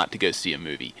anybody not to go see a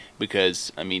movie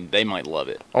because I mean they might love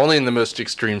it. Only in the most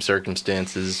extreme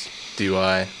circumstances do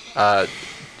I.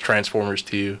 Transformers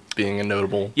 2 being a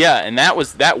notable. Yeah, and that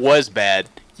was bad.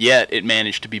 Yet it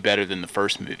managed to be better than the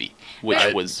first movie, which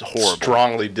I was horrible.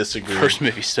 Strongly disagree. First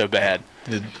movie's so bad.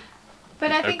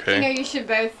 But I think Okay. you should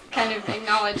both kind of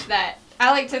acknowledge that I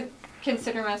like to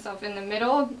consider myself in the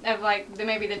middle of like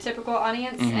maybe the typical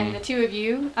audience and the two of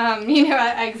you.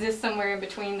 I exist somewhere in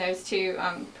between those two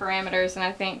parameters, and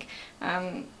I think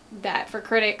that for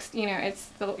critics, it's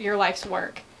your life's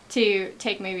work to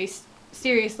take movies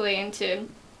seriously and to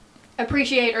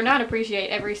appreciate or not appreciate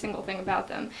every single thing about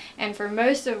them. And for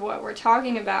most of what we're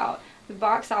talking about, the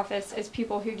box office is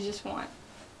people who just want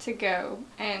to go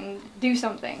and do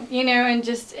something, and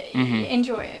just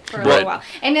enjoy it for a little while.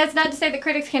 And that's not to say that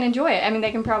critics can enjoy it. I mean,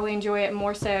 they can probably enjoy it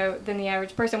more so than the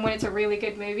average person. When it's a really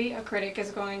good movie, a critic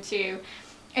is going to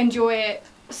enjoy it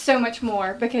so much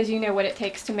more because you know what it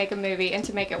takes to make a movie and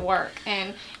to make it work.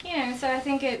 And, so I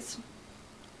think it's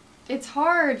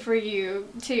hard for you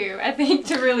to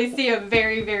really see a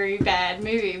very, very bad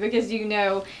movie because you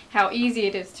know how easy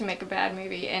it is to make a bad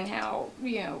movie and how,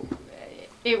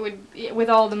 it would, with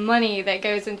all the money that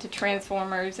goes into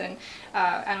Transformers and,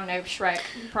 I don't know, Shrek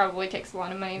probably takes a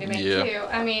lot of money to make Yeah. too.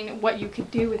 I mean, what you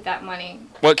could do with that money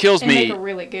What kills and me, make a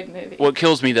really good movie. what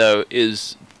kills me though,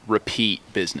 is repeat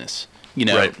business.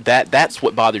 Right. That's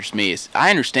what bothers me. Is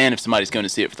I understand if somebody's going to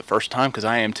see it for the first time because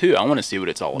I am too. I want to see what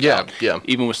it's all about. Yeah.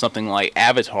 Even with something like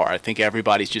Avatar, I think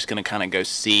everybody's just going to kind of go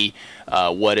see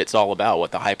what it's all about,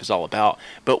 what the hype is all about.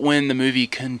 But when the movie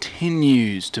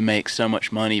continues to make so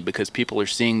much money because people are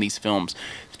seeing these films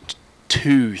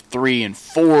 2, 3, and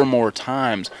 4 more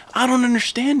times. I don't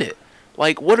understand it.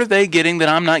 Like, what are they getting that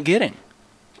I'm not getting?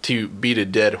 To beat a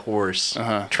dead horse,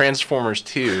 Uh-huh. Transformers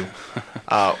 2,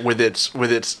 with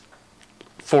its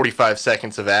 45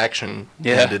 seconds of action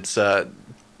Yeah. and its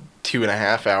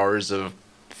 2.5 hours of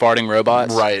Farting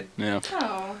robots? right, Yeah.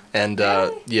 Oh. and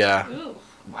Really? yeah, Ooh.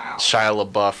 Wow. Shia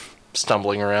LaBeouf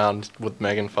stumbling around with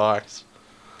Megan Fox.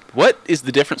 What is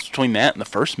the difference between that and the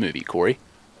first movie, Corey?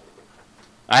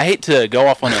 I hate to go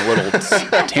off on a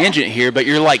little tangent here, but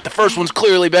you're like, the first one's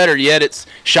clearly better, yet it's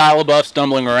Shia LaBeouf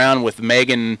stumbling around with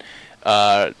Megan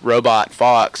Robot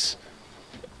Fox,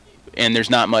 and there's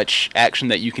not much action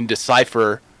that you can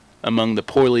decipher among the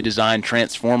poorly designed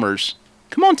Transformers.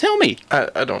 Come on, tell me.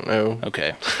 I don't know.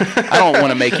 Okay. I don't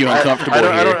want to make you uncomfortable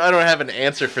I here. don't have an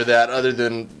answer for that other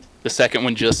than The second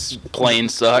one just plain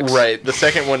sucks. right. The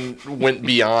second one went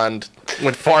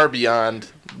far beyond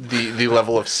the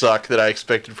level of suck that I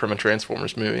expected from a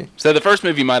Transformers movie. So the first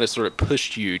movie might have sort of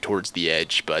pushed you towards the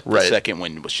edge, but the Right. second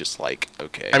one was just like,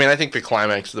 okay. I mean, I think the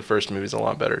climax of the first movie is a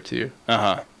lot better too,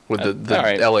 Uh-huh. with the all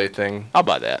right. LA thing. I'll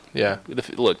buy that. Yeah.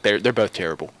 Look, they're both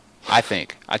terrible. I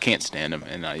think. I can't stand them,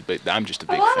 but I'm just a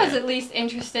big Well, I was fan. at least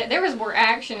interested. There was more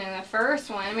action in the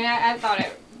first one. I mean, I thought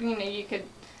it, you could.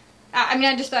 I mean,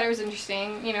 I just thought it was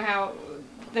interesting, how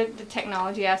the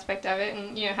technology aspect of it,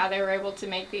 and how they were able to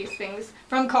make these things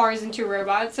from cars into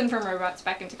robots, and from robots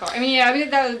back into cars. I mean,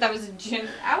 that was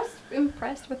I was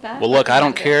impressed with that. Well, look, I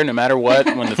don't care. No matter what,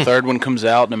 when the third one comes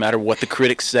out, no matter what the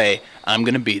critics say, I'm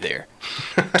gonna be there,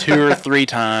 2 or 3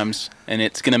 times, and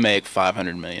it's gonna make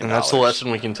 $500 million. And that's the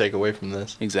lesson we can take away from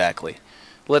this. Exactly.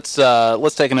 Let's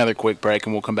take another quick break,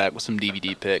 and we'll come back with some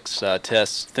DVD picks.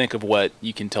 Tess, think of what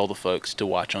you can tell the folks to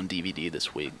watch on DVD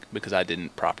this week, because I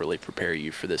didn't properly prepare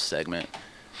you for this segment.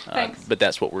 Thanks. But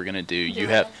that's what we're gonna do.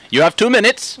 Yeah. You have 2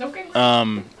 minutes. Okay.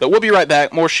 But we'll be right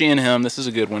back. More She and Him. This is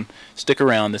a good one. Stick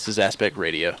around. This is Aspect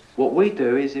Radio. What we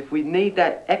do is if we need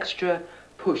that extra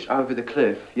push over the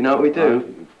cliff, you know what we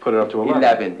do? Put it up to 11.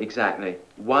 11, exactly.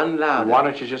 1 louder. Why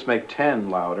don't you just make 10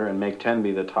 louder and make 10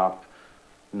 be the top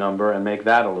number and make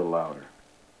that a little louder?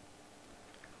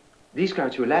 These go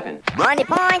to 11.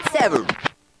 90.7.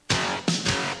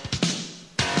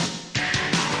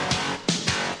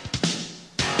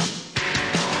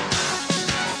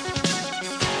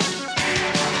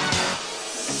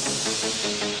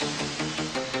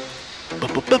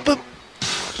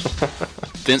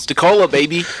 Vince DiCola,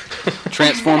 baby.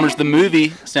 Transformers the movie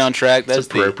soundtrack. That's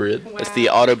appropriate. That's the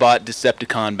Autobot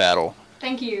Decepticon battle.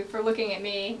 Thank you for looking at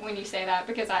me when you say that,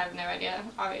 because I have no idea,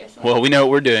 obviously. Well, we know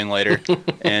what we're doing later,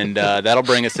 and that'll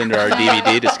bring us into our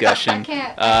DVD discussion. I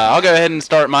can't. I'll go ahead and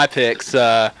start my picks.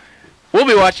 We'll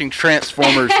be watching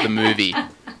Transformers the movie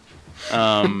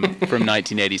from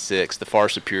 1986, the far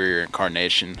superior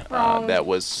incarnation Wrong. that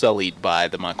was sullied by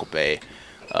the Michael Bay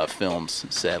films,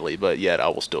 sadly. But yet, I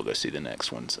will still go see the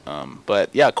next ones. But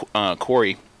yeah,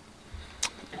 Corey.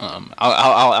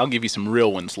 I'll give you some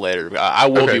real ones later. I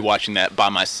will Okay. be watching that by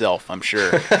myself, I'm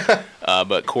sure.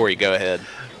 But Corey, go ahead.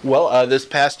 Well, this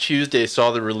past Tuesday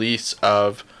saw the release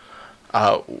of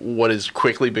what is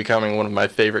quickly becoming one of my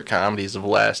favorite comedies of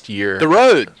last year. The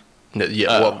Road. No,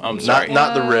 yeah, well, I'm sorry.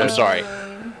 not The Road. I'm sorry.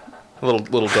 A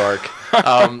little dark.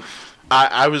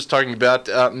 I was talking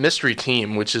about Mystery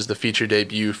Team, which is the feature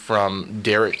debut from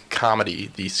Derek Comedy,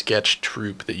 the sketch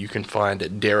troupe that you can find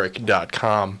at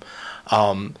derek.com,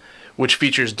 which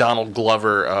features Donald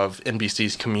Glover of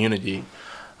NBC's Community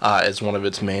as one of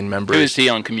its main members. Who is he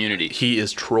on Community? He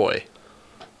is Troy.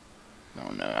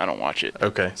 Oh no, I don't watch it.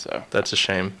 Okay, So that's a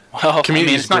shame. well,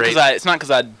 Community it's is not great. it's not because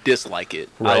I dislike it.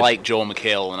 I Right. like Joel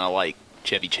McHale and I like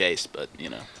Chevy Chase, but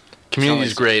Community is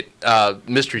It's great.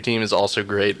 Mystery Team is also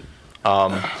great.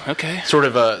 okay. Sort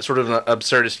of an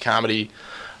absurdist comedy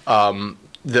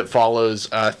that follows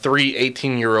 3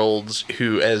 18-year-olds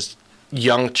who, as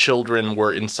young children,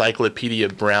 were Encyclopedia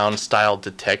Brown-style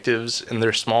detectives in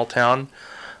their small town,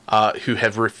 who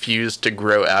have refused to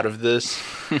grow out of this.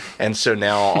 And so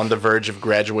now, on the verge of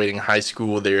graduating high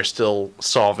school, they are still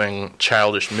solving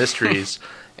childish mysteries.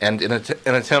 And in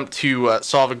an attempt to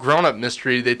solve a grown-up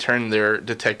mystery, they turn their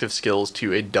detective skills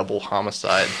to a double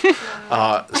homicide.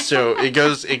 So it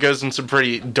goes in some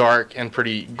pretty dark and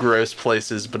pretty gross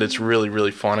places, but it's really,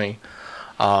 really funny.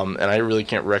 And I really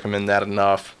can't recommend that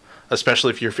enough,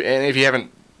 especially if you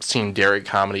haven't seen Derek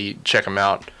Comedy, check him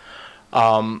out.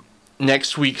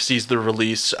 Next week sees the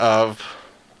release of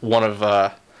one of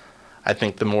I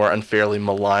think the more unfairly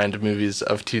maligned movies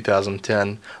of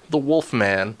 2010, The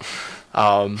Wolfman.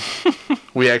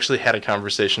 We actually had a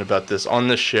conversation about this on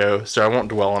this show, so I won't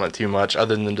dwell on it too much,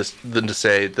 other than to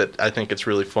say that I think it's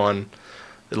really fun.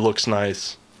 It looks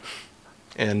nice.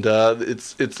 and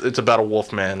it's about a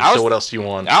wolf man. I was- So what else do you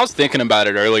want? I was thinking about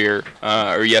it earlier,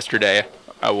 or yesterday.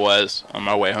 I was on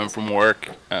my way home from work,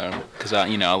 because I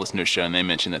listened to a show and they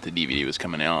mentioned that the DVD was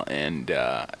coming out, and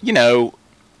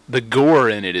the gore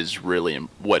in it is really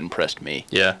what impressed me.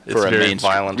 Yeah, it's For a very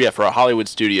mainstream- violent. Yeah, for a Hollywood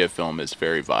studio film, it's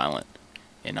very violent,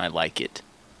 and I like it.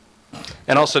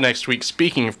 And also next week,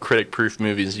 speaking of critic-proof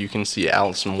movies, you can see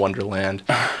Alice in Wonderland,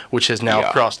 which has now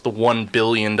Yeah. crossed the $1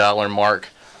 billion mark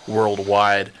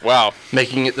worldwide, Wow.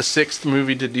 making it the 6th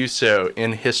movie to do so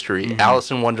in history. Mm-hmm.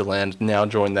 Alice in Wonderland now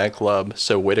joined that club,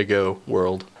 so way to go,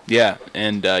 world. Yeah,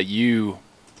 and you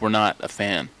were not a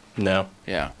fan. No,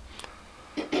 Yeah.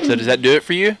 So does that do it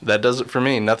for you? that does it for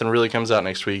me. Nothing really comes out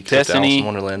next week Tess, except Alice any- in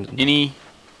Wonderland. Any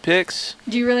picks?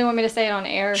 Do you really want me to say it on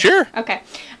air? Sure. Okay.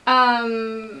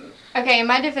 Okay, in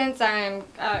my defense, I'm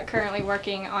currently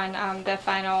working on the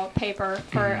final paper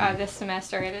for this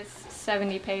semester. It is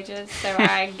 70 pages, so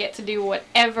I get to do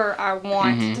whatever I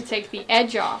want to take the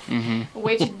edge off,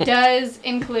 which does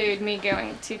include me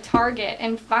going to Target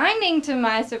and finding, to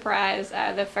my surprise,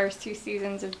 the first 2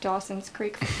 seasons of Dawson's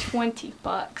Creek for $20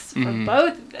 for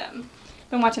both of them.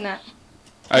 Been watching that.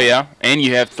 Oh yeah, and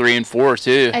you have 3 and 4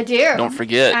 too. I do. Don't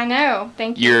forget. I know.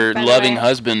 Thank you. Your by the loving way.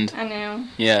 husband, I know.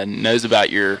 yeah, knows about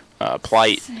your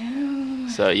plight.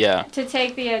 So yeah. To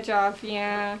take the edge off,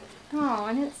 yeah. Oh,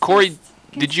 and it's Corey, just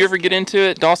did you ever get into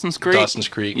it, Dawson's Creek? Dawson's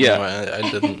Creek. Yeah. No, I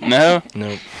didn't. No.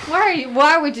 No.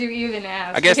 Why would you even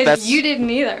ask? I guess because that's- you didn't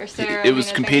either. So I It mean, was I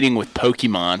think- competing with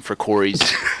Pokemon for Corey's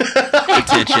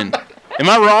attention. Am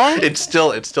I wrong? It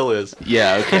still is.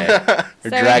 Yeah, okay. Or So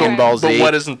Dragon anyway. Ball Z. But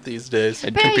what isn't these days?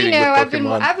 But Competing I've with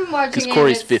Pokemon. been watching Because it.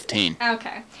 Corey's it's- 15.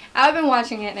 Okay, I've been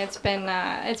watching it and it's been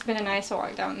a nice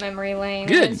walk down memory lane.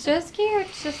 Good. It's just cute.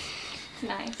 It's just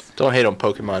nice. Don't hate on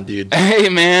Pokemon, dude. Hey,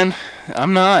 man.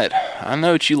 I'm not. I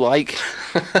know what you like.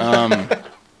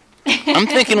 I'm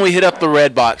thinking we hit up the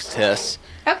red box test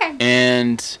Okay.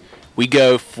 and we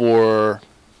go for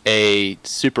a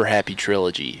super happy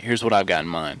trilogy. Here's what I've got in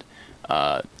mind.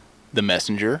 The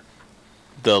Messenger,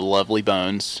 The Lovely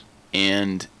Bones,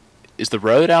 and is The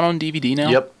Road out on DVD now?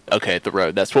 Yep. Okay, The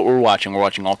Road. That's what we're watching. We're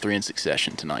watching all 3 in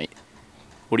succession tonight.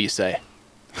 What do you say?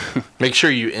 Make sure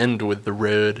you end with the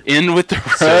road. End with The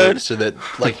So, Road? so that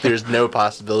like there's no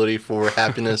possibility for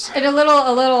happiness. And a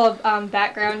little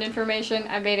background information.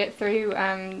 I made it through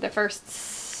the first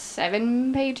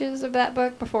 7 pages of that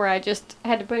book before I just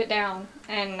had to put it down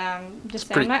and just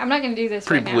say, pretty- I'm not going to do this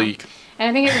Pretty right bleak. now. And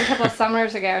I think it was a couple of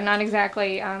summers ago. Not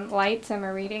exactly light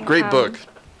summer reading. Great book,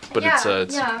 but it's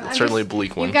yeah, I'm certainly a just-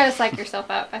 bleak one. You've got to psych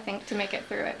yourself up, I think, to make it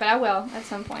through it. But I will at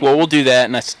some point. Well, we'll do that,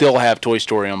 and I still have Toy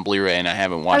Story on Blu-ray, and I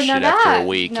haven't watched now it after that, a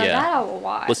week. now Yeah. that I will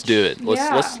watch. Let's do it.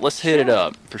 Let's hit it sure.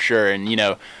 up for sure. And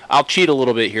I'll cheat a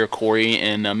little bit here, Corey,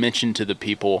 and mention to the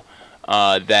people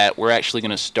that we're actually going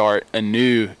to start a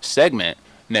new segment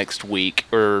next week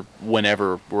or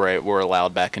whenever we're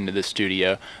allowed back into the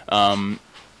studio,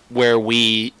 where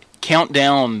we count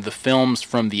down the films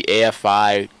from the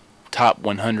AFI Top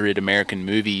 100 American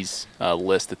Movies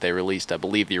list that they released. I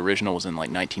believe the original was in like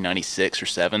 1996 or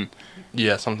 7.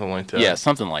 Yeah, something like that. Yeah,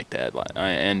 something like that.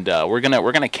 And we're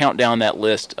gonna count down that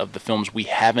list of the films we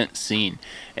haven't seen.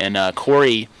 And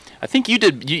Corey, I think you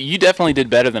did. You definitely did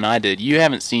better than I did. You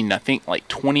haven't seen, I think, like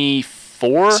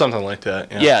 24. Something like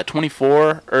that. Yeah. Yeah,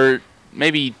 24 or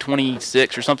maybe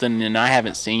 26 or something. And I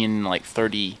haven't seen like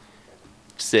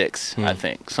 36. I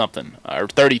think something or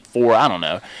 34. I don't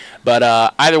know. But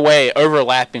either way,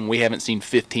 overlapping, we haven't seen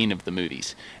 15 of the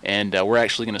movies. And we're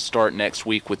actually going to start next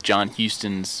week with John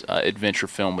Huston's adventure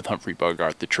film with Humphrey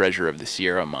Bogart, The Treasure of the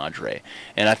Sierra Madre.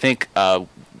 And I think,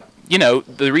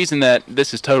 the reason that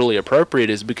this is totally appropriate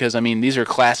is because, I mean, these are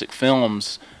classic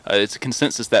films. It's a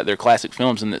consensus that they're classic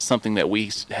films, and it's something that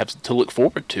we have to look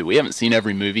forward to. We haven't seen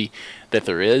every movie that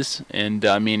there is. And,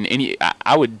 I mean,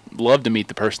 I would love to meet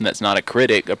the person that's not a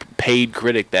critic, a paid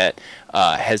critic that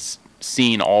has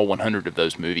seen all 100 of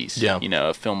those movies. Yeah.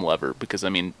 A film lover, because I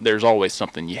mean there's always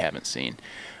something you haven't seen,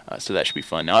 so that should be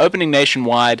fun. Now, opening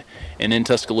nationwide and in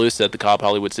Tuscaloosa at the Cobb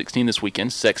Hollywood 16 this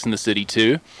weekend, Sex and the City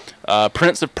 2,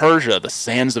 Prince of Persia: The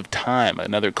Sands of Time,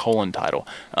 another Colin title,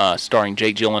 starring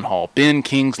Jake Gyllenhaal, Ben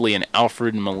Kingsley, and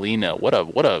Alfred Molina. What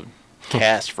a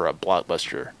cast for a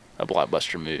blockbuster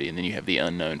movie. And then you have the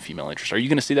unknown female interest. Are you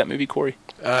going to see that movie, Corey?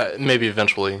 Maybe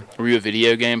eventually. Were you a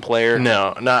video game player?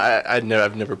 No,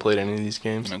 I've never played any of these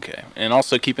games. Okay. And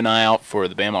also keep an eye out for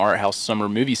the Bama Art House Summer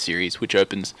Movie Series, which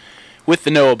opens with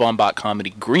the Noah Baumbach comedy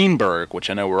Greenberg,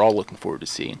 which I know we're all looking forward to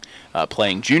seeing,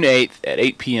 playing June 8th at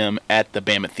 8 p.m. at the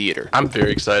Bama Theater. I'm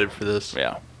very excited for this.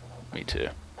 Yeah, me too.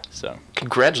 So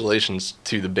Congratulations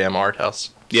to the Bam Art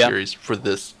House Yeah. series for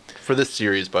for this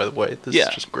series, by the way. This Yeah.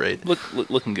 is just great.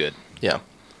 Looking good. Yeah.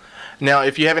 Now,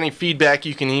 if you have any feedback,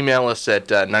 you can email us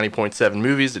at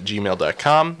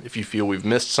 90.7movies@gmail.com. If you feel we've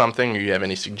missed something or you have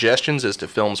any suggestions as to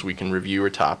films we can review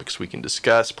or topics we can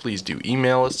discuss, please do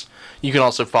email us. You can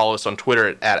also follow us on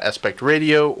Twitter at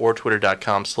 @AspectRadio or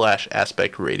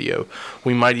twitter.com/AspectRadio.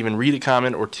 We might even read a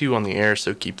comment or two on the air,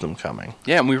 so keep them coming.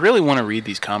 Yeah, and we really want to read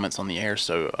these comments on the air,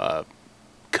 so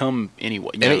come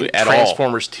anyway. Any At all.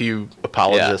 Transformers 2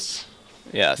 apologists,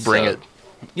 Yeah, bring so- it.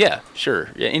 Yeah, sure.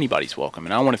 Yeah, anybody's welcome.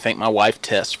 And I want to thank my wife,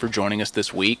 Tess, for joining us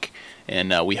this week.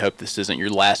 And we hope this isn't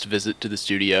your last visit to the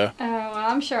studio. Well,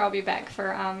 I'm sure I'll be back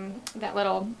for that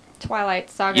little Twilight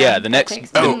Saga. Yeah, the that next-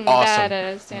 takes- oh, awesome. That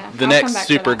is, yeah. The I'll next come back for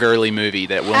super that. girly movie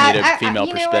that we'll need a female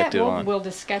you know perspective what? on. We'll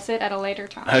discuss it at a later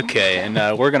time. Okay, and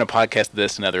we're going to podcast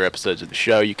this and other episodes of the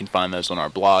show. You can find those on our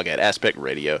blog at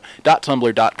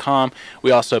aspectradio.tumblr.com. We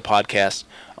also podcast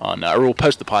on, or we'll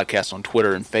post the podcast on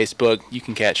Twitter and Facebook. You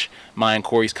can catch my and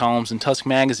Corey's columns in Tusk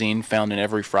Magazine, found in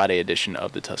every Friday edition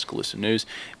of the Tuscaloosa News.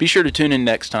 Be sure to tune in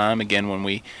next time, again, when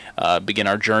we begin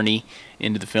our journey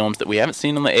into the films that we haven't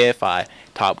seen on the AFI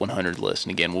Top 100 list.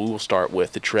 And again, we will start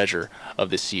with The Treasure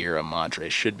of the Sierra Madre.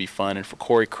 Should be fun. And for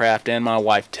Corey Kraft and my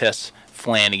wife, Tess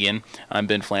Flanagan, I'm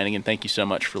Ben Flanagan. Thank you so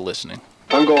much for listening.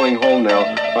 I'm going home now.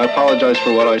 I apologize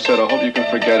for what I said. I hope you can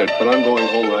forget it, but I'm going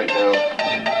home right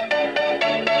now.